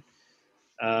rotation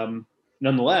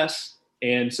nonetheless.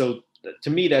 And so to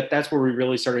me, that's where we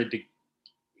really started to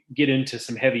get into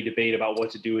some heavy debate about what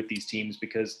to do with these teams,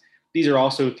 because these are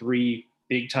also 3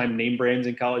 big-time name brands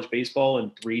in college baseball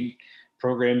and 3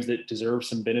 programs that deserve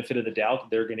some benefit of the doubt that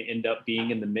they're going to end up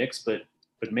being in the mix. But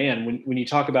man, when you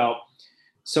talk about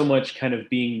so much kind of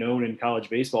being known in college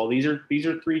baseball, these are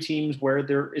 3 teams where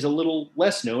there is a little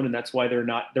less known, and that's why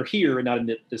they're here and not in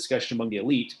the discussion among the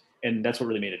elite. And that's what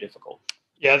really made it difficult.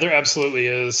 Yeah, there absolutely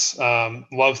is.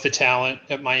 Love the talent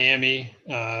at Miami.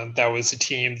 That was a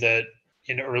team that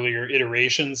in earlier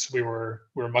iterations we were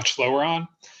much lower on.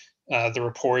 The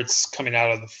reports coming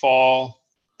out of the fall,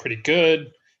 pretty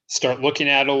good. Start looking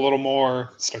at it a little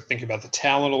more, start thinking about the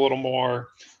talent a little more,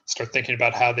 start thinking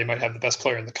about how they might have the best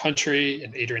player in the country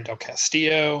and Adrian Del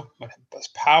Castillo, might have the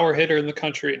best power hitter in the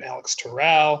country and Alex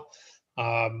Terrell.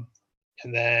 And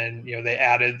then, they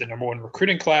added the number 1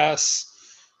 recruiting class.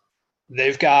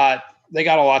 They got a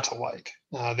lot to like.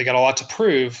 They got a lot to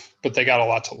prove, but they got a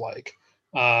lot to like.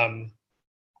 I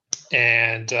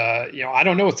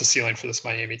don't know what the ceiling for this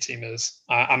Miami team is.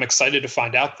 I'm excited to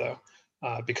find out, though,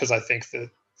 because I think that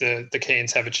the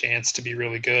Canes have a chance to be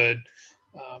really good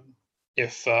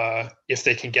if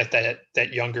they can get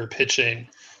that younger pitching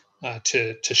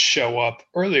to show up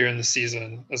earlier in the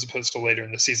season as opposed to later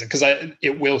in the season, because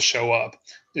it will show up.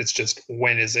 It's just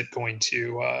when is it going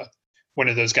to when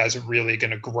are those guys really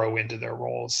going to grow into their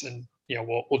roles? And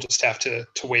we'll just have to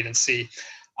wait and see.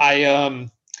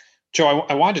 Joe,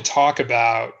 I wanted to talk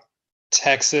about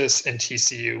Texas and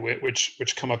TCU,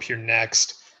 which come up here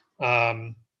next. The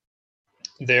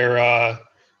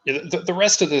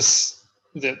rest of this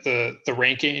the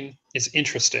ranking is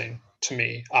interesting to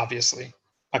me. Obviously,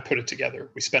 I put it together.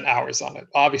 We spent hours on it.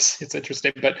 Obviously, it's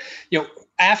interesting, but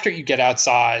after you get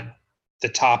outside the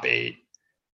top 8,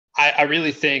 I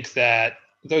really think that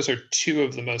those are two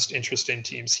of the most interesting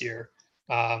teams here.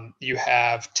 You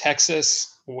have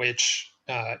Texas, which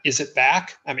is it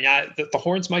back? I mean, the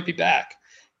Horns might be back,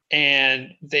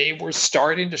 and they were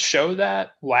starting to show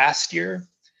that last year.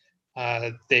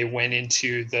 They went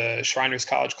into the Shriners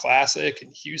College Classic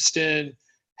in Houston,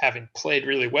 having played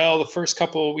really well the first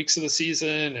couple of weeks of the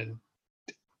season, and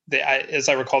as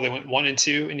I recall, they went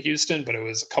 1-2 in Houston, but it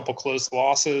was a couple close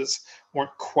losses.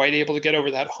 Weren't quite able to get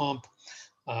over that hump.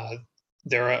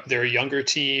 They're a younger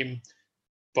team,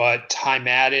 but Ty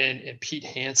Madden and Pete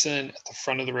Hansen at the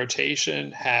front of the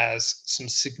rotation has some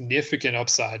significant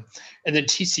upside. And then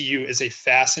TCU is a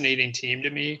fascinating team to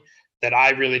me that I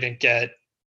really didn't get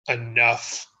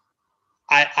enough.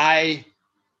 I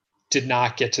did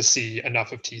not get to see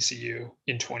enough of TCU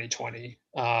in 2020.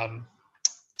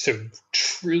 To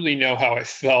truly know how I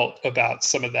felt about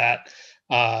some of that,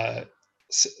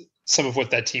 some of what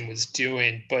that team was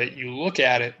doing. But you look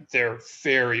at it, they're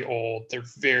very old, they're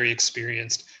very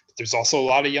experienced, but there's also a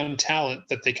lot of young talent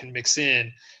that they can mix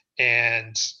in.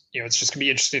 And, it's just gonna be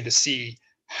interesting to see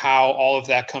how all of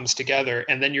that comes together.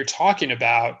 And then you're talking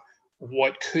about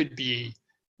what could be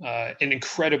an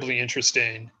incredibly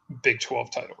interesting Big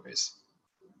 12 title race.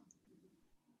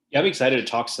 Yeah, I'm excited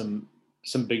to talk some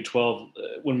Big 12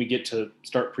 when we get to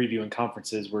start previewing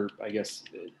conferences. Where I guess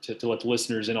to let the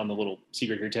listeners in on the little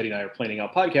secret here, Teddy and I are planning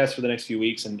out podcasts for the next few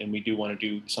weeks, and we do want to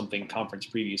do something conference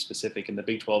preview specific. And the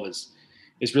Big 12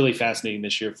 is really fascinating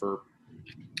this year for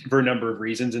a number of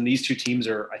reasons. And these two teams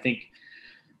are, I think,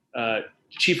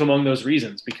 chief among those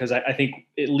reasons, because I think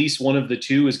at least one of the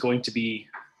two is going to be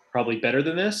probably better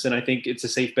than this. And I think it's a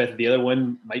safe bet that the other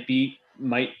one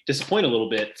might disappoint a little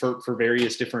bit for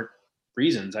various different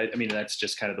reasons. I mean, that's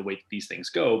just kind of the way these things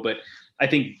go. But I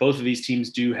think both of these teams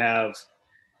do have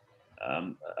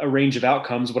a range of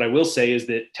outcomes. What I will say is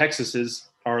that Texas's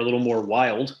are a little more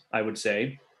wild, I would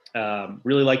say.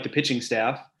 Really like the pitching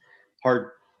staff.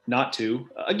 Hard not to.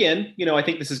 Again, I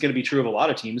think this is going to be true of a lot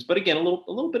of teams, but again, a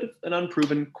little bit of an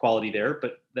unproven quality there.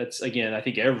 But that's, again, I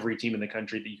think every team in the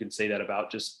country that you can say that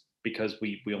about, just because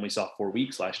we only saw 4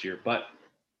 weeks last year. But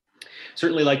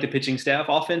certainly like the pitching staff.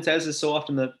 Offense, as is so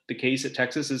often the case at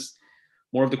Texas, is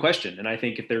more of the question. And I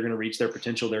think if they're going to reach their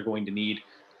potential, they're going to need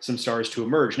some stars to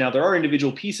emerge. Now, there are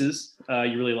individual pieces.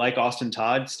 You really like Austin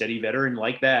Todd, steady veteran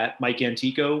like that. Mike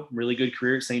Antico, really good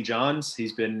career at St. John's.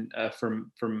 He's been,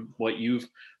 from what you've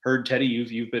heard, Teddy,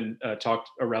 you've been talked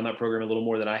around that program a little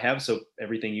more than I have. So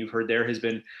everything you've heard there has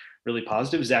been really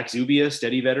positive. Zach Zubia,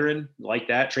 steady veteran like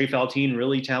that. Trey Faltine,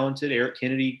 really talented. Eric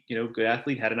Kennedy, good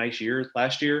athlete, had a nice year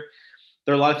last year.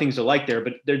 There are a lot of things to like there,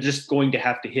 but they're just going to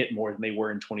have to hit more than they were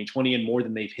in 2020 and more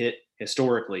than they've hit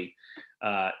historically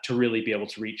to really be able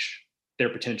to reach their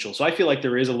potential. So I feel like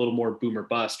there is a little more boom or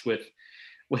bust with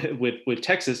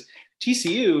Texas.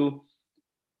 TCU,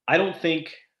 I don't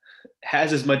think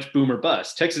has as much boom or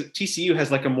bust. TCU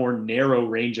has like a more narrow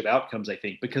range of outcomes, I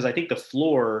think, because I think the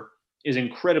floor is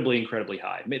incredibly, incredibly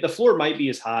high. The floor might be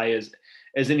as high as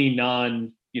any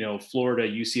Florida,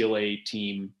 UCLA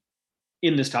team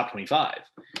in this top 25,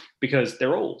 because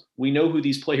they're old. We know who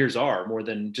these players are more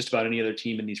than just about any other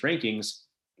team in these rankings.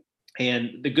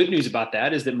 And the good news about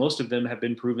that is that most of them have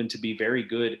been proven to be very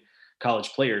good college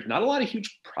players. Not a lot of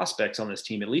huge prospects on this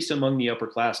team, at least among the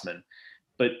upperclassmen.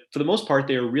 But for the most part,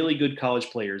 they are really good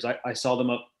college players. I saw them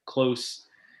up close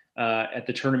at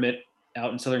the tournament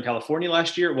out in Southern California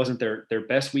last year. It wasn't their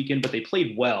best weekend, but they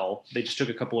played well. They just took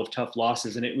a couple of tough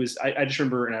losses. And it was, I just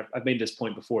remember, and I've made this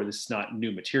point before, this is not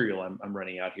new material I'm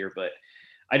running out here, but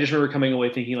I just remember coming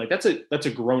away thinking like, that's a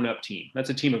grown-up team. That's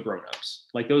a team of grown-ups.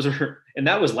 Like those are, and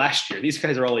that was last year. These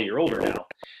guys are all a year older now,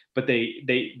 but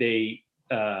they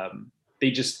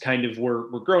just kind of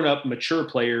were grown-up, mature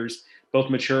players, both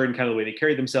mature in kind of the way they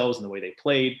carried themselves and the way they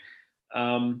played.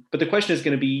 But the question is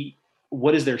going to be,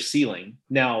 what is their ceiling?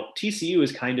 Now, TCU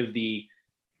is kind of the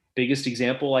biggest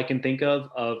example I can think of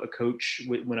a coach.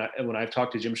 When I've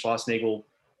talked to Jim Schlossnagle,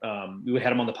 we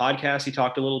had him on the podcast. He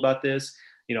talked a little about this.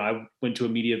 I went to a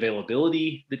media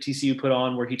availability that TCU put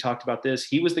on where he talked about this.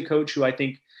 He was the coach who I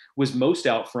think was most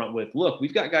out front with, look,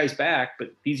 we've got guys back,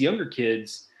 but these younger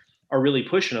kids are really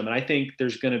pushing them. And I think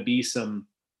there's going to be some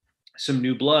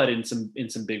new blood in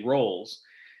some big roles.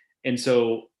 And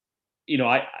so,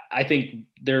 I think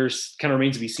there's kind of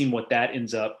remains to be seen what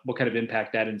kind of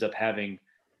impact that ends up having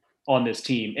on this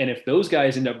team. And if those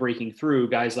guys end up breaking through,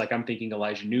 guys like I'm thinking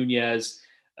Elijah Nunez,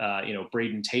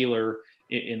 Braden Taylor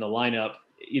in the lineup,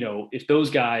 if those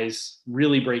guys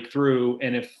really break through,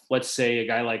 and if, let's say, a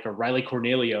guy like a Riley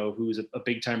Cornelio, who's a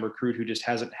big time recruit who just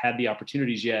hasn't had the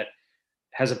opportunities yet,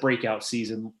 has a breakout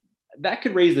season, that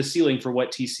could raise the ceiling for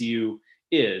what TCU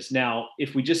is. Now,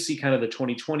 if we just see kind of the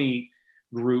 2020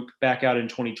 group back out in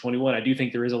 2021, I do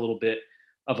think there is a little bit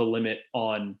of a limit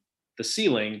on the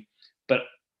ceiling, but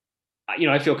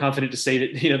I feel confident to say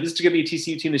that, this is going to be a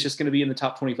TCU team that's just going to be in the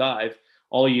top 25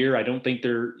 all year. I don't think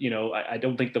they're, I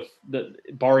don't think the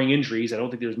barring injuries, I don't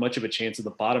think there's much of a chance of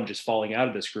the bottom just falling out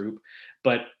of this group.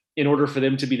 But in order for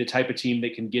them to be the type of team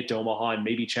that can get to Omaha and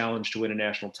maybe challenge to win a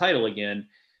national title again,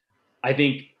 I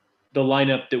think the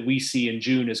lineup that we see in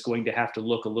June is going to have to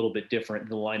look a little bit different.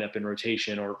 The lineup in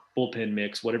rotation or bullpen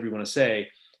mix, whatever you want to say,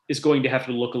 is going to have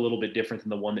to look a little bit different than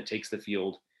the one that takes the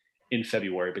field in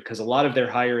February, because a lot of their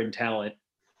higher end talent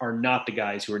are not the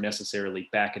guys who are necessarily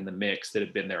back in the mix that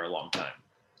have been there a long time.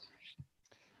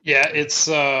 Yeah, it's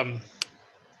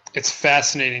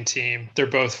fascinating team. They're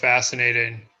both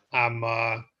fascinating. I'm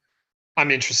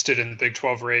interested in the Big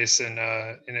 12 race and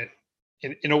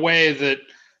in a way that,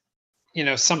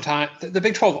 sometimes the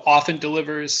Big 12 often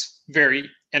delivers very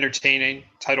entertaining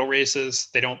title races.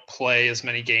 They don't play as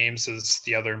many games as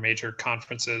the other major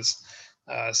conferences.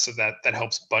 So that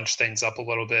helps bunch things up a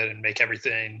little bit and make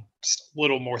everything just a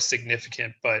little more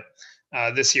significant. But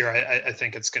this year, I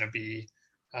think it's going to be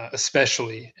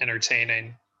especially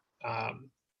entertaining.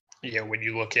 When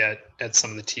you look at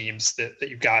some of the teams that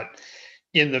you've got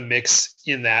in the mix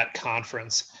in that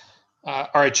conference. All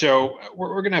right, Joe,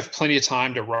 we're going to have plenty of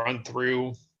time to run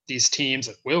through these teams.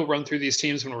 We'll run through these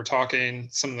teams when we're talking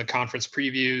some of the conference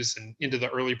previews and into the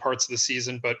early parts of the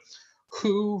season. But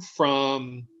who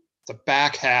from the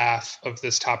back half of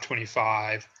this top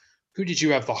 25, who did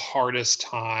you have the hardest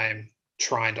time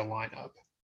trying to line up?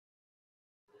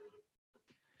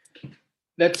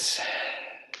 It's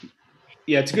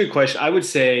a good question. I would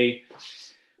say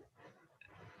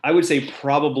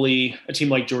probably a team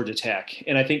like Georgia Tech.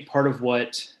 And I think part of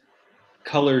what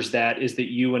colors that is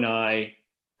that you and I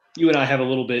have a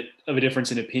little bit of a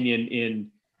difference in opinion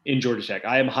in Georgia Tech.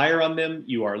 I am higher on them.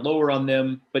 You are lower on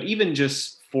them. But even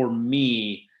just for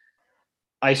me,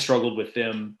 I struggled with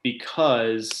them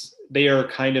because they are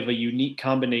kind of a unique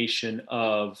combination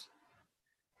of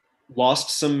lost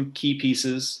some key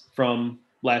pieces from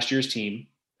last year's team,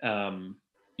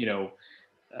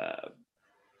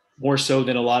 more so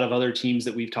than a lot of other teams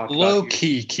that we've talked about.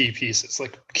 Low-key key pieces,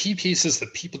 like key pieces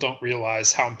that people don't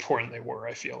realize how important they were,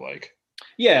 I feel like.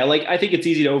 Yeah, I think it's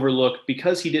easy to overlook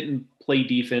because he didn't play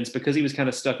defense, because he was kind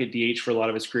of stuck at DH for a lot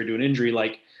of his career due to an injury.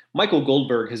 Like Michael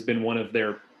Goldberg has been one of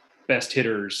their best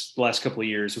hitters the last couple of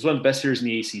years. He was one of the best hitters in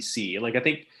the ACC. I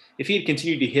think if he had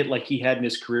continued to hit like he had in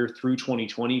his career through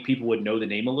 2020, people would know the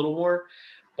name a little more.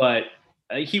 But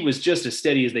he was just as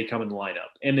steady as they come in the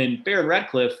lineup. And then Barron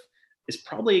Radcliffe is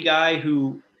probably a guy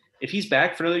who, if he's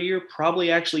back for another year,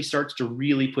 probably actually starts to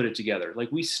really put it together.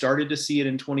 Like we started to see it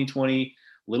in 2020,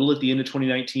 little at the end of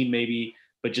 2019 maybe,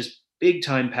 but just big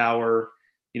time power.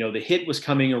 The hit was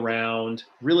coming around,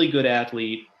 really good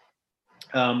athlete.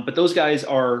 But those guys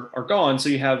are gone. So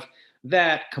you have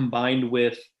that combined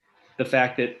with the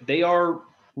fact that they are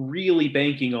really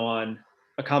banking on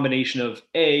a combination of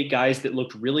guys that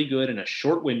looked really good in a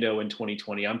short window in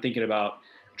 2020. I'm thinking about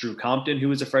Drew Compton, who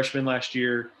was a freshman last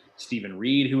year, Stephen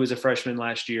Reed, who was a freshman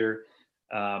last year,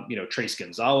 Trace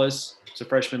Gonzalez was a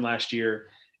freshman last year,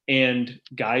 and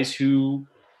guys who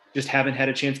just haven't had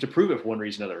a chance to prove it for one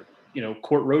reason or another.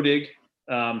 Court Rodig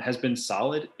has been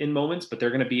solid in moments, but they're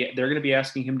going to be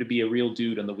asking him to be a real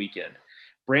dude on the weekend.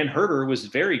 Brand Herter was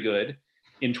very good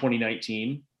in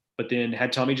 2019, but then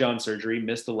had Tommy John surgery,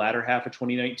 missed the latter half of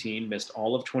 2019, missed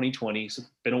all of 2020. So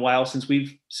it's been a while since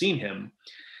we've seen him.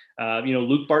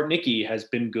 Luke Bartnicki has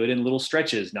been good in little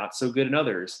stretches, not so good in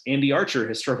others. Andy Archer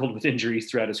has struggled with injuries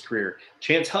throughout his career.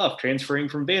 Chance Huff, transferring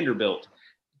from Vanderbilt,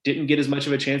 didn't get as much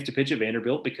of a chance to pitch at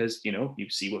Vanderbilt because, you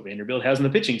see what Vanderbilt has in the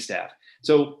pitching staff.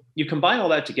 So you combine all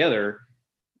that together,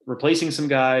 replacing some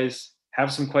guys,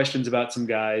 have some questions about some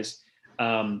guys.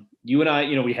 You and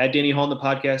I, we had Danny Hall on the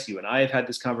podcast. You and I have had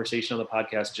this conversation on the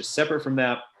podcast. Just separate from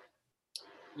that,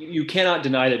 you cannot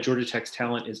deny that Georgia Tech's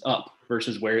talent is up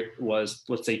versus where it was,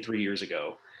 let's say, 3 years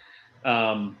ago.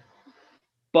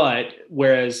 But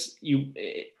whereas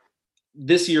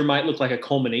this year might look like a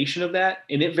culmination of that,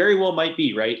 and it very well might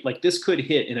be, right? Like this could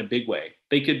hit in a big way.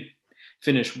 They could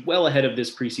finish well ahead of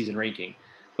this preseason ranking.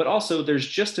 But also there's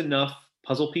just enough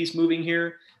puzzle piece moving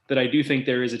here that I do think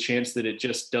there is a chance that it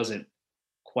just doesn't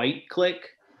quite click,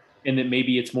 and that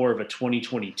maybe it's more of a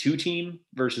 2022 team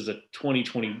versus a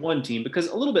 2021 team. Because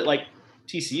a little bit like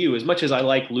TCU, as much as I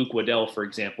like Luke Waddell, for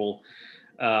example,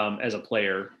 as a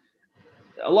player.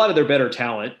 A lot of their better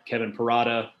talent, Kevin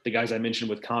Parada, the guys I mentioned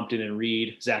with Compton and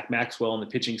Reed, Zach Maxwell and the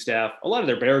pitching staff, a lot of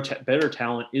their better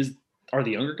talent are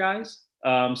the younger guys.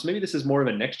 So maybe this is more of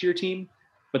a next year team,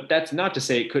 but that's not to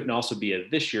say it couldn't also be a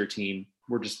this year team.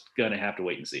 We're just going to have to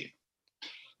wait and see.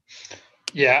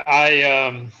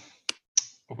 Yeah,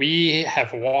 we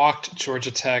have walked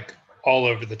Georgia Tech all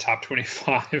over the top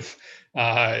 25,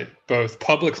 both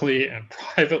publicly and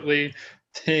privately.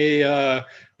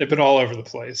 They've been all over the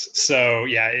place. So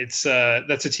yeah, it's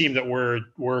that's a team that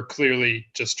we're clearly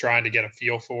just trying to get a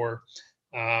feel for.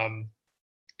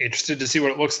 Interested to see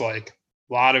what it looks like.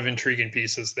 A lot of intriguing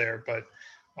pieces there, but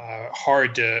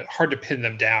hard to pin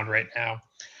them down right now.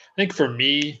 I think for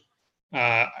me,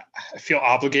 I feel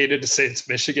obligated to say it's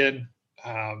Michigan.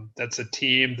 That's a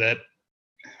team that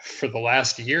for the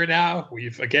last year now,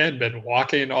 we've again been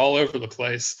walking all over the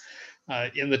place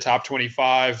in the top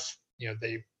 25.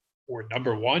 They were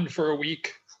number 1 for a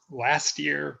week last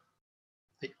year.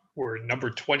 They were number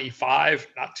 25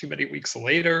 not too many weeks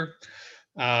later.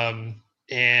 And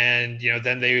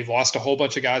then they lost a whole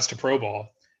bunch of guys to pro ball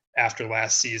after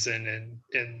last season,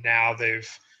 and now they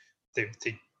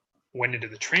went into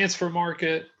the transfer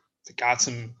market. They got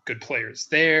some good players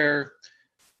there.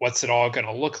 What's it all going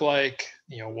to look like?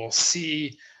 We'll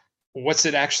see. What's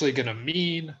it actually going to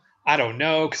mean? I don't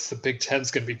know, because the Big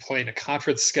Ten's going to be playing a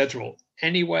conference schedule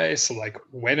anyway. So,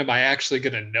 when am I actually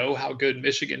going to know how good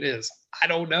Michigan is? I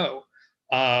don't know.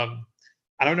 I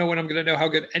don't know when I'm going to know how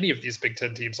good any of these Big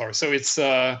Ten teams are. So it's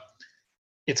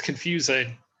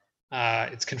confusing.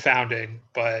 It's confounding,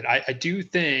 but I do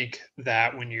think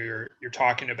that when you're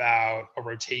talking about a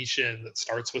rotation that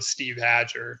starts with Steve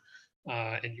Hadger,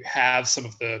 and you have some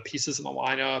of the pieces in the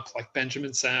lineup like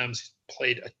Benjamin Sims,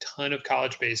 played a ton of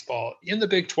college baseball in the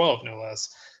Big 12, no less.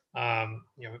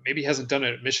 Maybe he hasn't done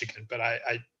it at Michigan, but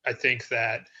I think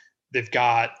that they've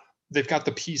got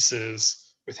the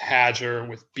pieces with Hadger,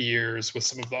 with Beers, with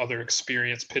some of the other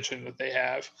experienced pitching that they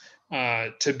have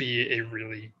to be a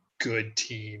really good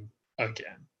team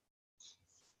again.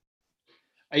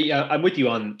 I'm with you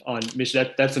on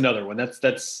Michigan. That's another one.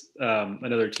 That's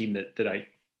another team that I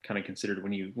kind of considered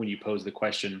when you posed the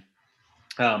question.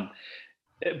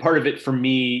 Part of it for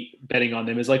me betting on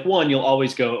them is one, you'll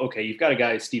always go, okay, you've got a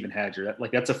guy, Stephen Hadger,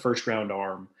 that's a first round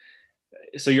arm.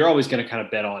 So you're always going to kind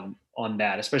of bet on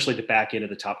that, especially the back end of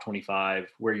the top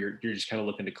 25 where you're just kind of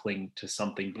looking to cling to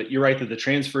something. But you're right that the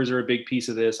transfers are a big piece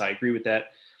of this. I agree with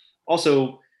that.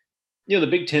 Also, the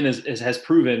Big Ten has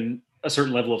proven a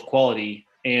certain level of quality.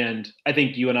 And I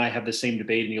think you and I have the same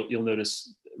debate, and you'll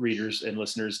notice, readers and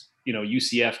listeners,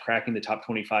 UCF cracking the top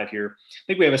 25 here. I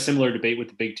think we have a similar debate with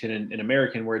the Big Ten and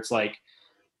American, where it's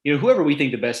whoever we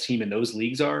think the best team in those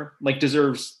leagues are,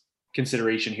 deserves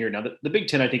consideration here. Now, the Big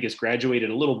Ten, I think, has graduated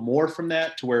a little more from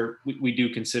that to where we do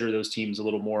consider those teams a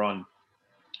little more on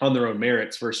their own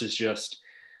merits versus just,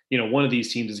 one of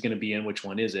these teams is going to be in, which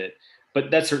one is it? But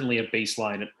that's certainly a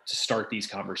baseline to start these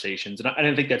conversations. And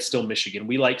I think that's still Michigan.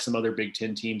 We like some other Big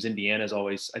Ten teams. Indiana is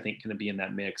always, I think, going to be in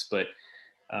that mix. But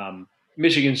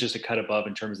Michigan's just a cut above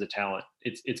in terms of the talent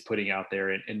it's putting out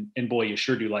there. And boy, you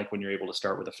sure do like when you're able to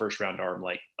start with a first round arm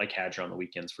like Hadger on the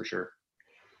weekends for sure.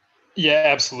 Yeah,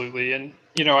 absolutely. And,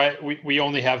 we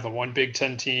only have the one Big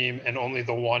Ten team and only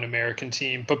the one American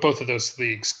team, but both of those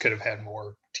leagues could have had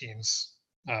more teams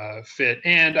fit.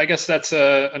 And I guess that's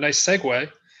a nice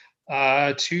segue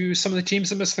to some of the teams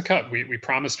that missed the cut. We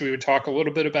promised we would talk a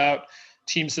little bit about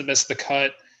teams that missed the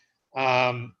cut.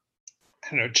 I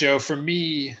don't know, Joe, for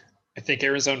me, I think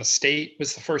Arizona State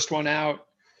was the first one out.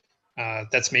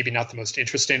 That's maybe not the most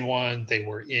interesting one. They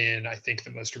were in, I think,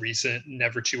 the most recent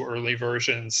Never Too Early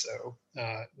version. So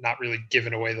not really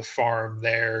giving away the farm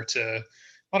there to a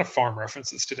lot of farm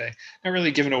references today. Not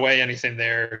really giving away anything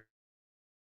there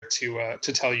to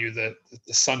tell you that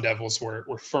the Sun Devils were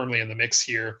firmly in the mix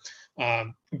here.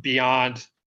 Beyond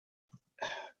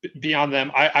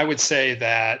them, I would say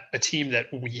that a team that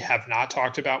we have not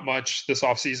talked about much this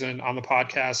offseason on the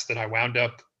podcast that I wound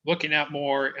up looking at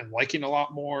more and liking a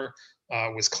lot more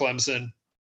was Clemson.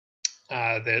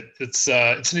 It's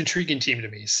an intriguing team to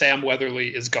me. Sam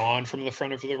Weatherly is gone from the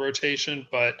front of the rotation,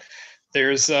 but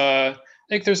I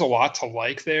think there's a lot to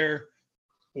like there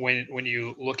when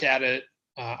you look at it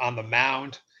on the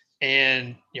mound.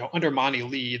 And under Monty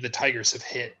Lee, the Tigers have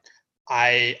hit.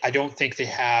 I don't think they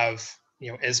have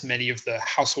as many of the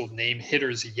household name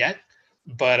hitters yet,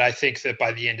 but I think that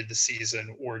by the end of the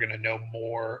season, we're going to know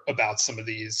more about some of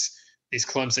these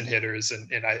Clemson hitters,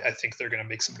 and I think they're going to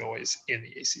make some noise in the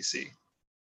ACC.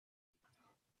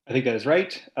 I think that is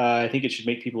right. I think it should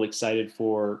make people excited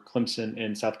for Clemson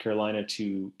and South Carolina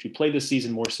to play this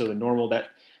season more so than normal.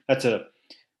 That's a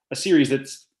series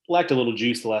that's lacked a little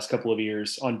juice the last couple of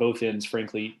years on both ends,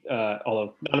 frankly,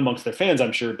 although not amongst their fans,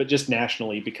 I'm sure, but just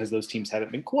nationally because those teams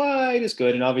haven't been quite as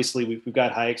good. And obviously, we've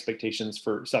got high expectations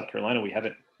for South Carolina. We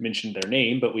haven't mentioned their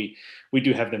name, but we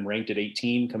do have them ranked at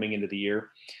 18 coming into the year.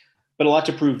 But a lot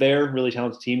to prove there. Really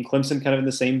talented team. Clemson kind of in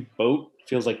the same boat.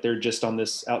 Feels like they're just on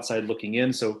this outside looking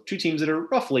in. So two teams that are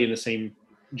roughly in the same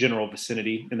general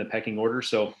vicinity in the pecking order.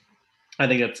 So I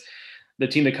think that's the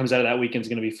team that comes out of that weekend is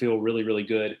going to be feel really, really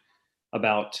good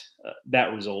about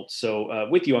that result. So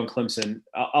with you on Clemson,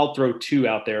 I'll throw two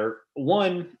out there.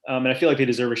 One, and I feel like they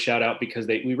deserve a shout out because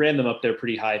we ran them up there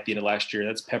pretty high at the end of last year.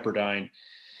 That's Pepperdine.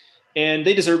 And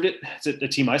they deserved it. It's a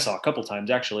team I saw a couple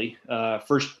times, actually.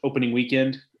 First opening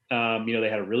weekend, they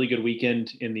had a really good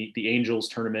weekend in the Angels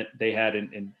tournament they had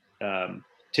in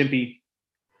Tempe.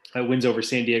 Wins over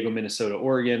San Diego, Minnesota,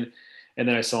 Oregon. And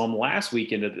then I saw them last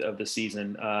weekend of the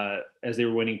season as they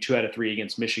were winning 2 out of 3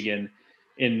 against Michigan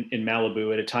in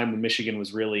Malibu at a time when Michigan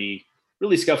was really,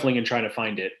 really scuffling and trying to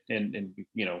find it. And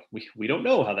we don't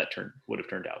know how that would have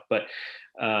turned out. But,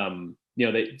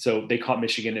 they caught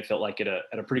Michigan. It felt like at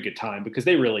a pretty good time because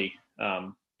they really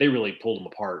pulled them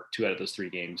apart. 2 out of those 3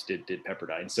 games did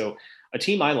Pepperdine. So a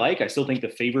team I like. I still think the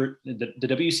favorite, the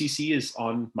WCC is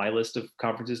on my list of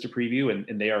conferences to preview,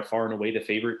 and they are far and away the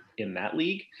favorite in that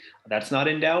league. That's not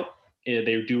in doubt.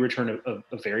 They do return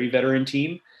a very veteran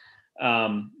team.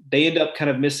 They end up kind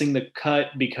of missing the cut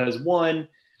because one,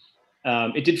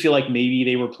 it did feel like maybe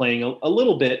they were playing a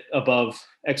little bit above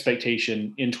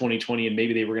expectation in 2020, and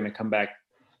maybe they were going to come back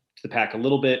to the pack a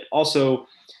little bit. Also,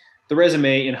 the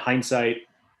resume in hindsight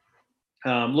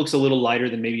looks a little lighter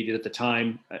than maybe it did at the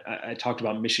time. I talked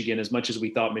about Michigan. As much as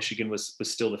we thought Michigan was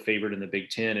still the favorite in the Big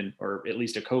Ten, or at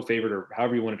least a co-favorite, or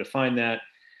however you want to define that.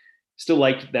 Still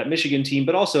liked that Michigan team,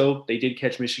 but also they did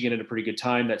catch Michigan at a pretty good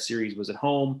time. That series was at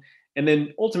home, and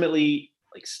then ultimately,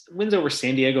 like wins over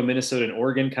San Diego, Minnesota, and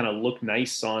Oregon kind of look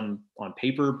nice on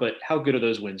paper, but how good are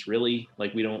those wins really?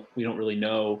 Like we don't really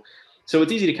know. So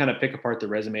it's easy to kind of pick apart the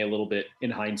resume a little bit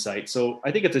in hindsight. So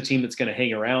I think it's a team that's going to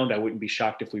hang around. I wouldn't be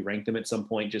shocked if we rank them at some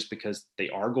point just because they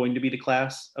are going to be the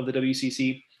class of the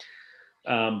WCC.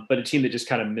 But a team that just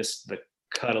kind of missed the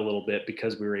cut a little bit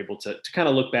because we were able to kind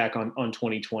of look back on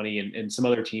 2020 and some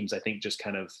other teams I think just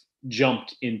kind of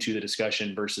jumped into the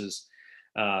discussion versus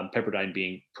Pepperdine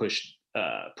being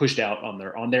pushed out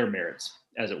on their merits,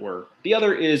 as it were. The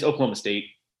other is Oklahoma State.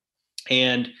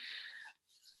 And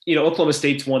Oklahoma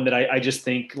State's one that I just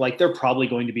think like they're probably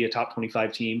going to be a top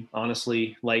 25 team,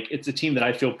 honestly. Like it's a team that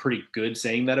I feel pretty good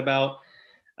saying that about.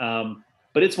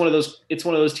 But it's one of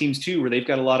those teams too, where they've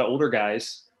got a lot of older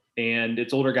guys, and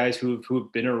it's older guys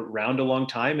who've been around a long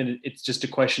time. And it's just a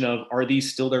question of, are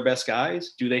these still their best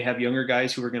guys? Do they have younger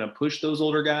guys who are going to push those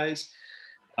older guys?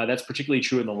 That's particularly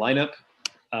true in the lineup.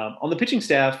 On the pitching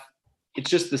staff, it's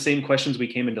just the same questions we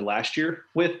came into last year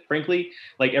with, frankly.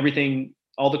 Like everything,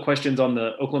 all the questions on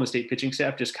the Oklahoma State pitching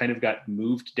staff just kind of got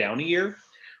moved down a year,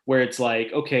 where it's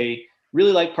like, okay,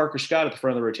 really like Parker Scott at the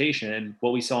front of the rotation, and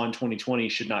what we saw in 2020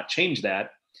 should not change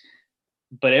that.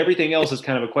 But everything else is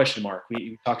kind of a question mark.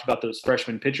 We talked about those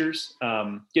freshman pitchers,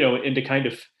 and to kind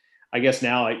of, I guess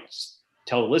now I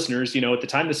tell the listeners, at the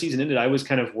time the season ended, I was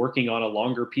kind of working on a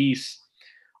longer piece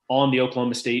on the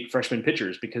Oklahoma State freshman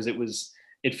pitchers because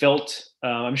it felt,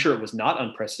 I'm sure it was not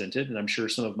unprecedented. And I'm sure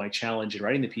some of my challenge in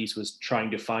writing the piece was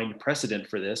trying to find precedent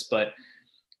for this, but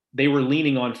they were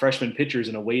leaning on freshman pitchers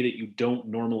in a way that you don't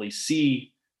normally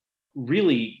see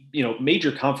really,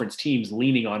 major conference teams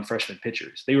leaning on freshman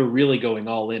pitchers. They were really going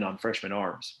all in on freshman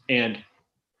arms. And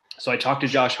so I talked to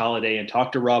Josh Holliday and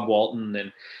talked to Rob Walton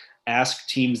and asked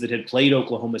teams that had played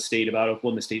Oklahoma State about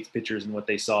Oklahoma State's pitchers and what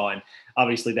they saw. And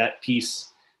obviously that piece,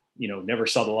 never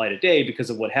saw the light of day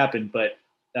because of what happened, but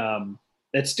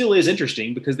that still is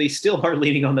interesting because they still are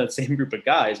leaning on that same group of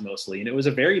guys mostly. And it was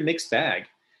a very mixed bag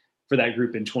for that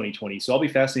group in 2020. So I'll be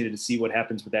fascinated to see what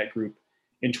happens with that group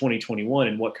in 2021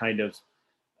 and what kind of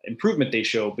improvement they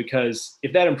show, because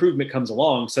if that improvement comes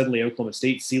along, suddenly Oklahoma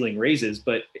State's ceiling raises.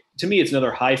 But to me, it's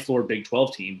another high floor Big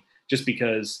 12 team just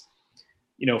because,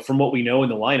 from what we know in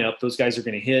the lineup, those guys are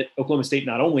going to hit. Oklahoma State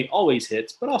not only always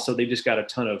hits, but also they've just got a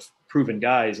ton of proven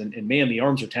guys, and man, the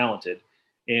arms are talented.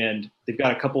 And they've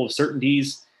got a couple of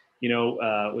certainties,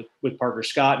 with Parker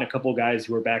Scott and a couple of guys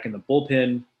who are back in the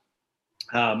bullpen,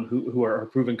 who are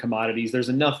proven commodities. There's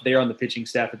enough there on the pitching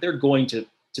staff that they're going to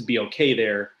be okay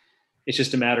there. It's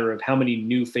just a matter of how many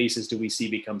new faces do we see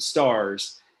become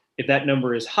stars. If that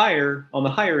number is higher on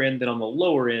the higher end than on the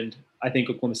lower end, I think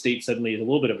Oklahoma State suddenly is a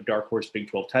little bit of a dark horse Big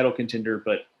 12 title contender,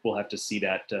 but we'll have to see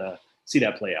that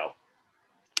play out.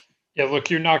 Yeah, look,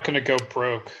 you're not going to go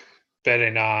broke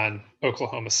betting on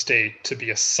Oklahoma State to be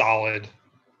a solid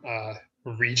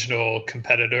regional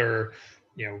competitor,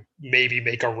 maybe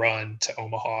make a run to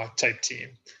Omaha type team.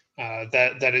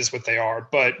 That is what they are.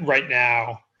 But right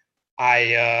now,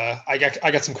 I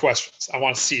got some questions. I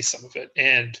want to see some of it,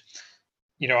 and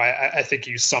I think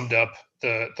you summed up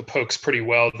the Pokes pretty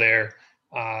well there.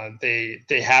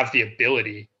 They have the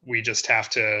ability. We just have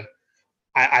to.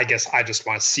 I guess I just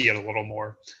want to see it a little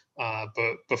more,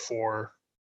 but before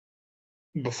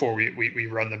we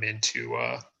run them into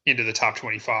the top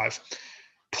 25.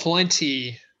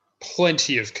 Plenty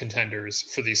of contenders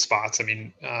for these spots. I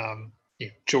mean,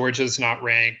 Georgia's not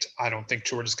ranked. I don't think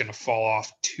Georgia's going to fall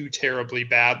off too terribly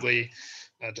badly,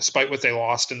 despite what they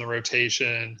lost in the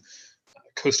rotation.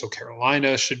 Coastal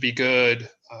Carolina should be good.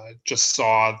 Just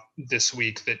saw this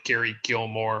week that Gary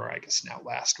Gilmore, I guess now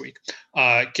last week,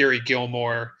 Gary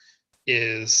Gilmore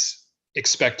is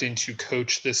expecting to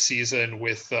coach this season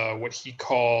with what he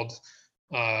called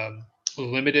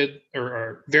limited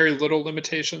or very little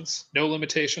limitations, no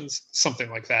limitations, something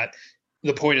like that.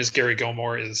 The point is Gary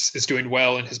Gilmore is doing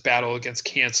well in his battle against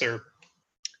cancer,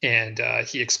 and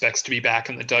he expects to be back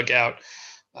in the dugout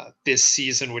this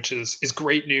season, which is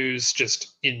great news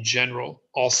just in general.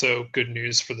 Also good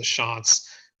news for the Chants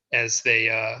as they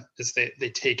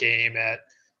take aim at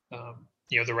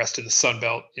the rest of the Sun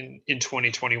Belt in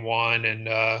 2021.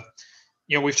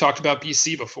 And we've talked about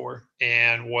BC before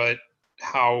and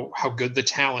how good the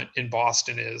talent in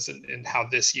Boston is, and how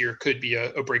this year could be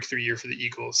a breakthrough year for the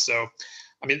Eagles. So,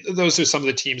 I mean, those are some of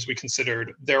the teams we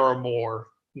considered. There are more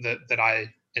that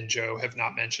I and Joe have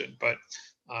not mentioned, but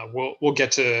we'll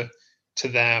get to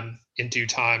them in due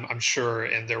time, I'm sure,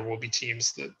 and there will be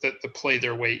teams that play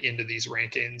their way into these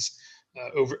rankings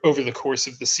over the course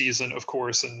of the season, of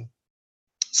course, and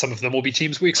some of them will be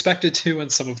teams we expected to,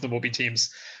 and some of them will be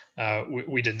teams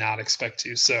we did not expect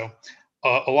to. So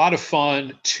a lot of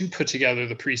fun to put together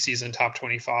the preseason top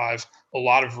 25. A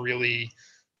lot of really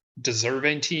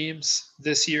deserving teams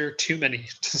this year. Too many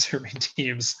deserving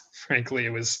teams. Frankly, it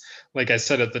was, like I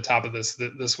said at the top of this,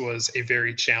 that this was a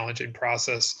very challenging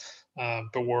process.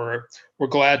 But we're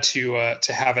glad to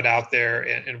have it out there,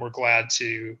 and we're glad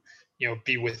to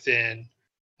be within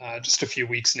just a few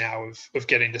weeks now of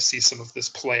getting to see some of this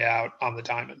play out on the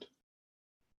diamond.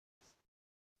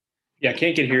 Yeah,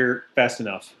 can't get here fast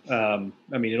enough. I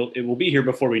mean, it will be here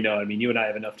before we know it. I mean, you and I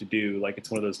have enough to do. Like, it's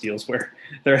one of those deals where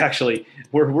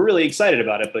we're really excited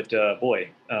about it. But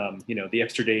the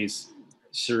extra days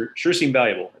sure seem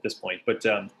valuable at this point. But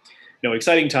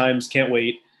exciting times. Can't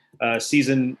wait.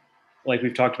 Season, like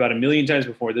we've talked about a million times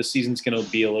before, this season's going to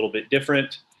be a little bit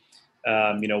different.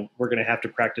 We're going to have to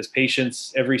practice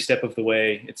patience every step of the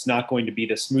way. It's not going to be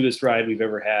the smoothest ride we've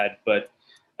ever had, but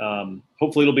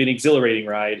hopefully it'll be an exhilarating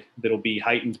ride that'll be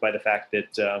heightened by the fact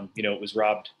that, it was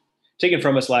taken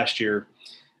from us last year.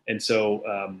 And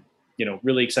so,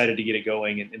 really excited to get it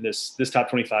going. And this top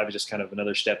 25 is just kind of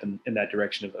another step in that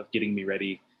direction of getting me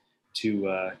ready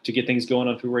to get things going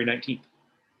on February 19th.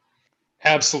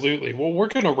 Absolutely. Well, we're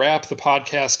going to wrap the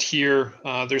podcast here.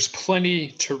 There's plenty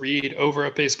to read over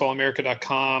at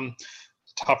baseballamerica.com.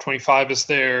 Top 25 is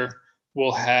there.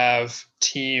 We'll have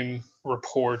team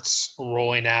reports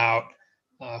rolling out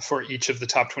for each of the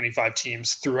top 25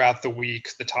 teams throughout the week.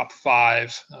 The top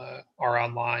 5 are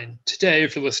online today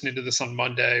if you're listening to this on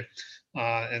Monday,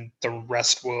 and the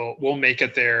rest will make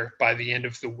it there by the end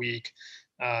of the week.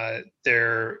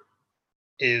 There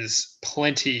is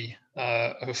plenty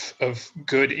of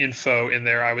good info in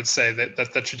there. I would say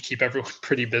that should keep everyone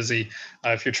pretty busy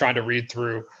if you're trying to read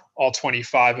through all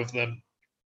 25 of them.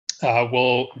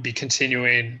 We'll be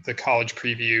continuing the college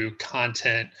preview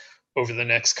content over the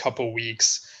next couple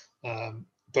weeks,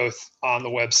 both on the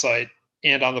website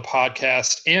and on the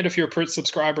podcast. And if you're a print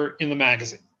subscriber, in the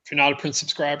magazine. If you're not a print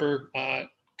subscriber,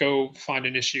 go find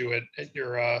an issue at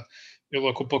your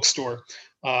local bookstore.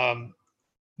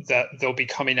 That they'll be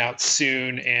coming out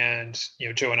soon, and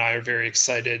Joe and I are very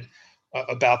excited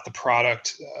about the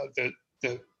product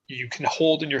that you can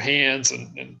hold in your hands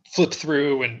and flip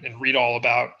through and read all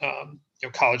about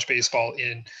college baseball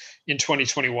in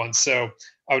 2021. So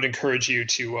I would encourage you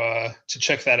to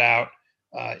check that out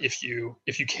if you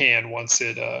can once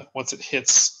it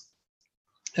hits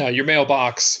your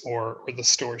mailbox or the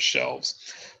store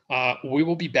shelves. We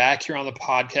will be back here on the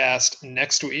podcast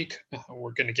next week.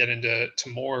 We're going to get into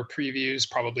more previews,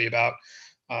 probably about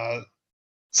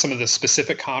some of the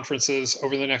specific conferences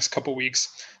over the next couple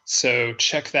weeks. So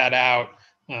check that out.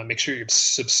 Make sure you're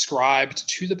subscribed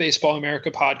to the Baseball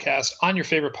America podcast on your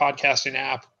favorite podcasting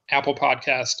app, Apple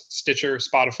Podcast, Stitcher,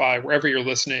 Spotify, wherever you're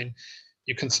listening.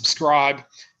 You can subscribe,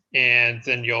 and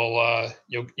then you'll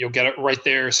get it right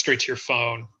there, straight to your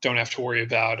phone. Don't have to worry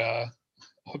about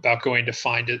going to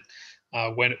find it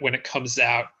when it comes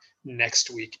out next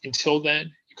week. Until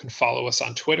then, you can follow us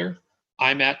on Twitter.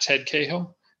 I'm at Ted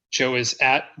Cahill. Joe is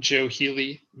at Joe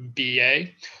Healy BA.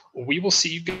 We will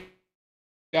see you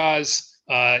guys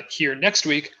here next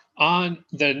week on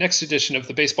the next edition of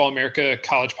the Baseball America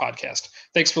College Podcast.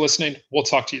 Thanks for listening. We'll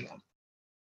talk to you then.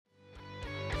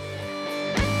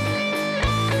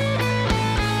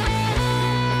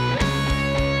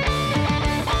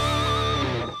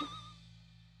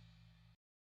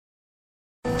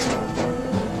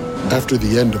 After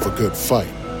the end of a good fight,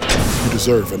 you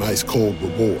deserve an ice-cold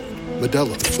reward.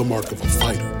 Modelo, the mark of a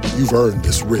fighter. You've earned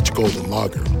this rich golden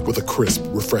lager with a crisp,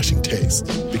 refreshing taste.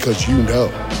 Because you know,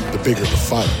 the bigger the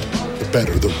fight, the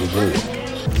better the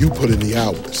reward. You put in the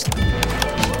hours,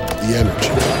 the energy,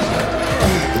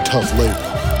 the tough labor.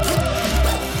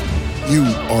 You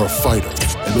are a fighter,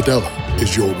 and Modelo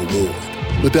is your reward.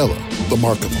 Modelo, the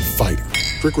mark of a fighter.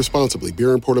 Drink responsibly.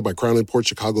 Beer imported by Crown Imports,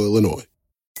 Chicago, Illinois.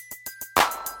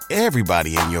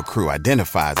 Everybody in your crew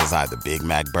identifies as either Big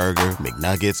Mac Burger,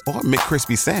 McNuggets, or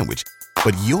McCrispy Sandwich.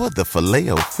 But you're the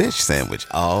Filet-O-Fish Sandwich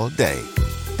all day.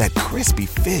 That crispy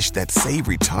fish, that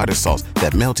savory tartar sauce,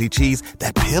 that melty cheese,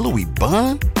 that pillowy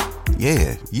bun.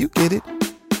 Yeah, you get it.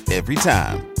 Every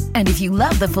time. And if you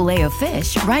love the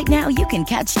Filet-O-Fish, right now you can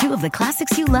catch two of the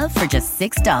classics you love for just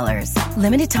 $6.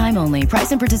 Limited time only.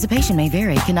 Price and participation may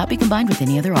vary. Cannot be combined with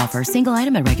any other offer. Single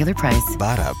item at regular price.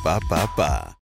 Ba-da-ba-ba-ba.